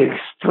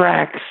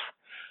extracts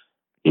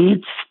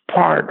each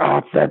part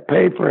off that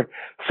paper.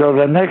 So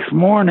the next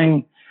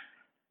morning,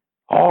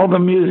 all the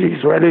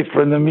music's ready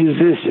for the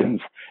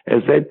musicians.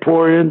 As they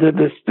pour into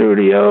the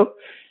studio,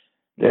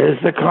 there's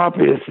the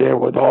copyist there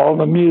with all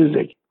the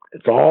music.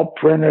 It's all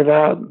printed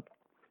out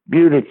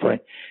beautifully.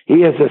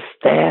 He has a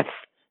staff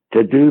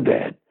to do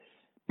that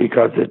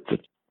because it's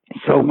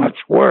so much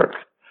work.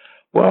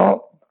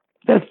 Well,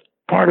 that's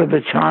part of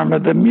the charm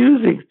of the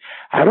music.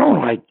 I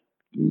don't like,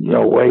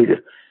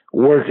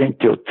 working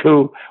till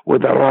 2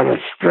 with a lot of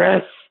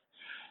stress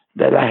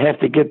that I have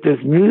to get this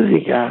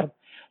music out,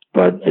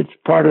 but it's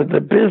part of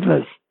the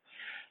business.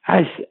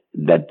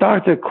 That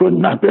doctor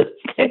couldn't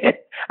understand.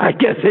 I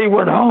guess he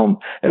went home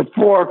at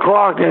 4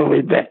 o'clock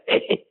every day.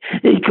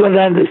 He couldn't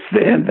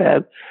understand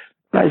that.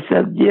 I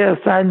said, yes,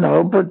 I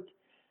know, but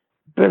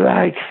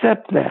I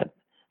accept that.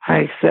 I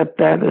accept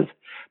that as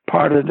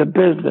part of the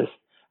business.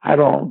 I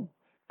don't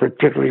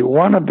particularly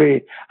want to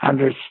be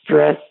under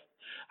stress.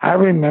 I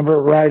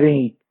remember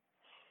writing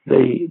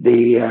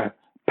the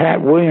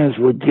Pat Williams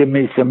would give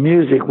me some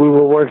music. We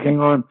were working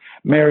on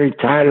Mary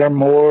Tyler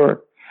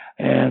Moore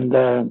and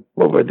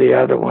what were the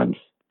other ones?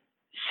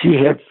 She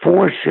had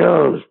 4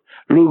 shows.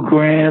 Lou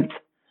Grant.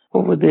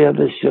 What were the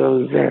other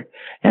shows there?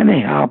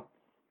 Anyhow,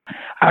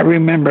 I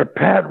remember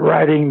Pat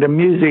writing the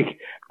music,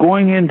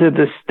 going into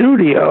the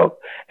studio,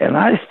 and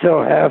I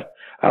still have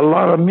a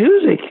lot of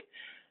music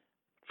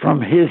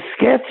from his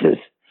sketches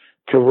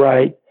to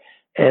write.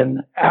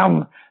 And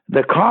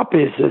the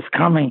copyist is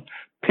coming,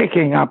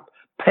 picking up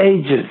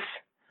pages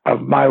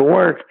of my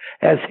work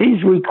as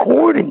he's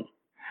recording.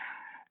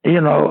 That's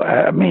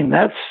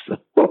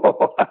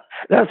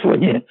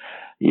when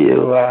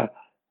you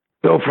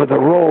go for the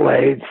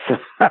Rolaids,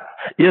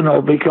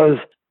 because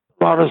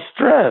a lot of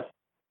stress.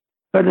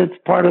 But it's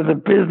part of the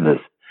business.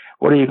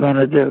 What are you going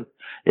to do?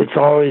 It's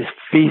always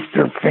feast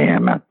or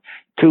famine,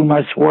 too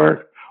much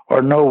work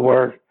or no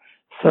work.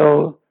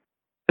 So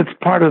it's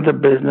part of the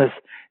business.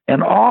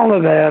 And all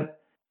of that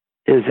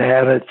is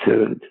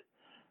attitude.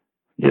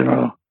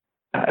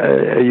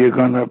 Are you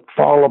going to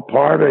fall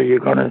apart, or are you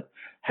going to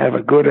have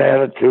a good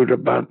attitude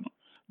about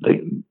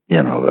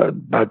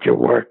about your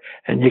work?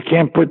 And you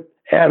can't put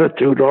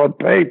attitude on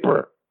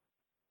paper,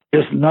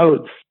 just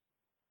notes.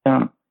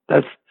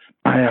 That's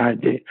my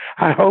idea.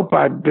 I hope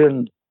I've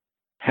been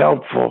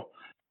helpful.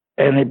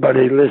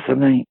 Anybody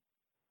listening?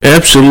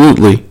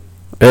 Absolutely.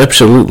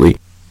 Absolutely.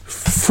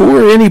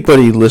 For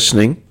anybody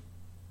listening,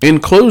 in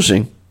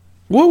closing,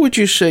 what would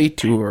you say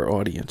to our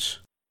audience?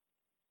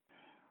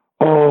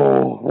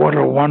 Oh, what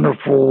a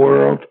wonderful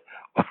world.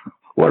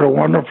 What a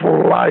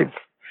wonderful life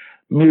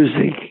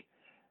music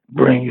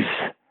brings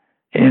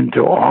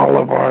into all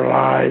of our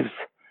lives.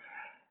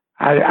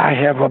 I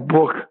have a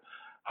book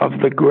of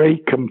the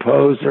great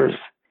composers,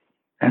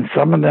 and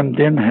some of them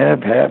didn't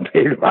have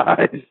happy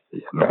lives,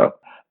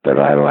 but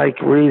I like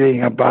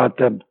reading about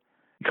them,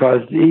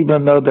 because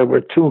even though they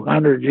were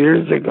 200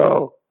 years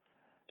ago,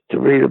 to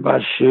read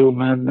about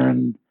Schumann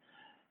and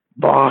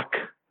Bach,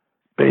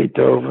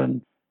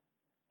 Beethoven,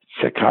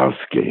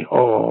 Tchaikovsky,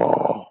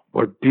 oh,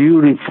 what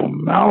beautiful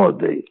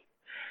melodies.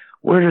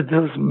 Where did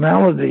those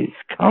melodies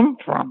come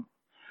from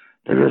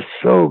that are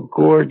so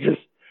gorgeous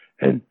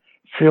and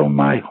fill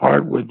my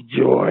heart with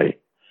joy?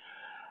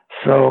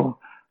 So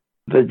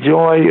the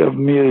joy of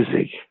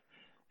music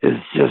is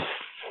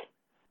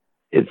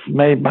it's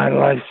made my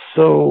life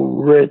so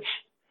rich.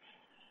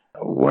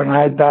 When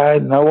I die,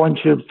 no one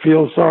should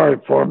feel sorry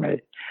for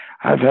me.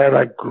 I've had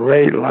a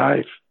great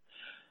life.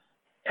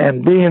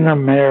 And being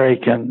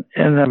American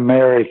in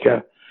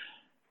America,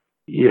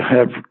 you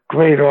have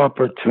great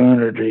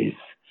opportunities.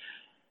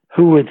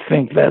 Who would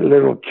think that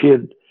little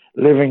kid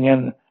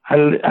living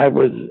I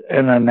was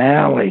in an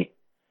alley,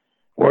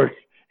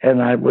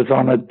 and I was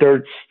on a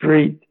dirt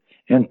street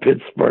in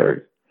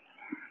Pittsburgh.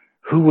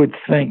 Who would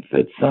think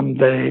that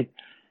someday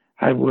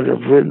I would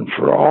have written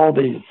for all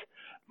these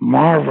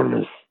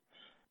marvelous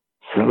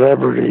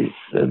celebrities?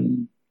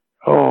 And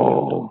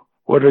oh,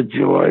 what a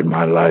joy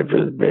my life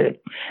has been.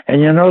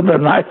 And the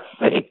nice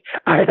thing,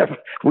 I have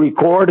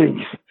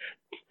recordings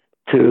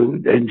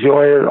to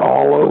enjoy it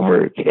all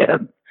over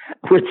again,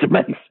 which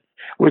makes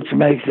which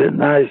makes it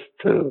nice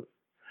too.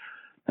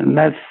 And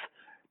that's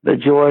the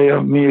joy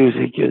of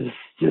music, is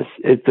just,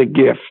 it's a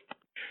gift.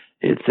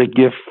 It's a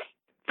gift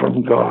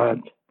from God.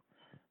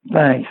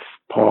 Thanks,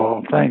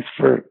 Paul. Thanks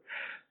for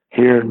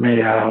hearing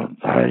me out.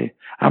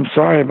 I'm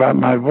sorry about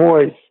my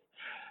voice,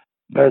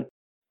 but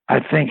I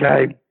think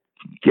I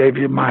gave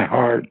you my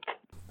heart.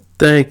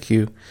 Thank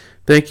you.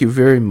 Thank you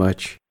very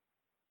much.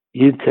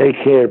 You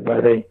take care,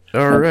 buddy.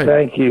 All right.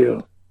 Thank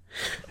you.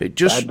 Hey,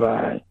 just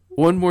bye-bye.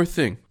 One more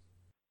thing.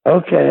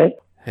 Okay.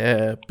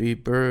 Happy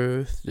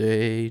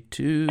birthday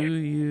to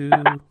you.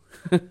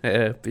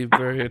 Happy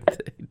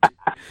birthday.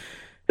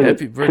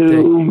 Happy birthday.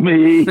 To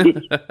me.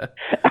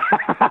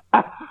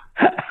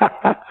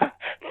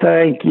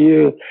 Thank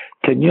you.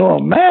 Can you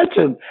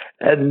imagine?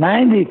 At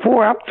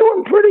 94, I'm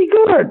doing pretty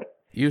good.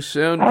 You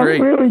sound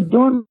great. I'm really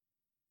doing.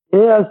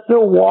 Yeah, I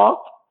still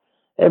walk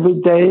every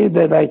day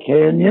that I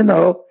can,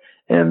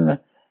 and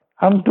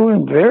I'm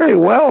doing very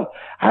well.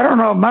 I don't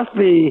know, it must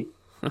be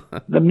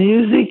the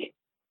music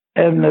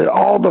and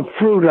all the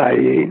fruit I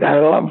eat. I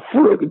love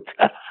fruit.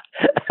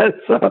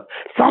 So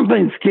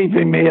something's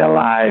keeping me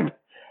alive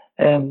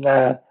and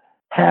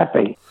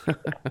happy.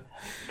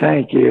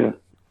 Thank you.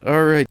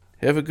 All right.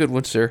 Have a good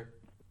one, sir.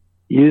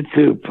 You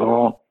too,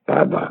 Paul.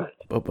 Bye-bye.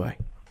 Bye-bye.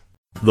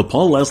 The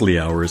Paul Leslie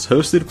Hour is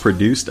hosted,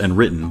 produced, and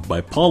written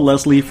by Paul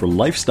Leslie for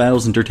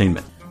Lifestyles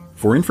Entertainment.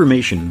 For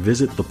information,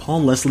 visit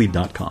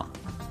thepaulleslie.com.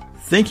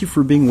 Thank you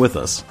for being with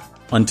us.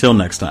 Until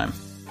next time.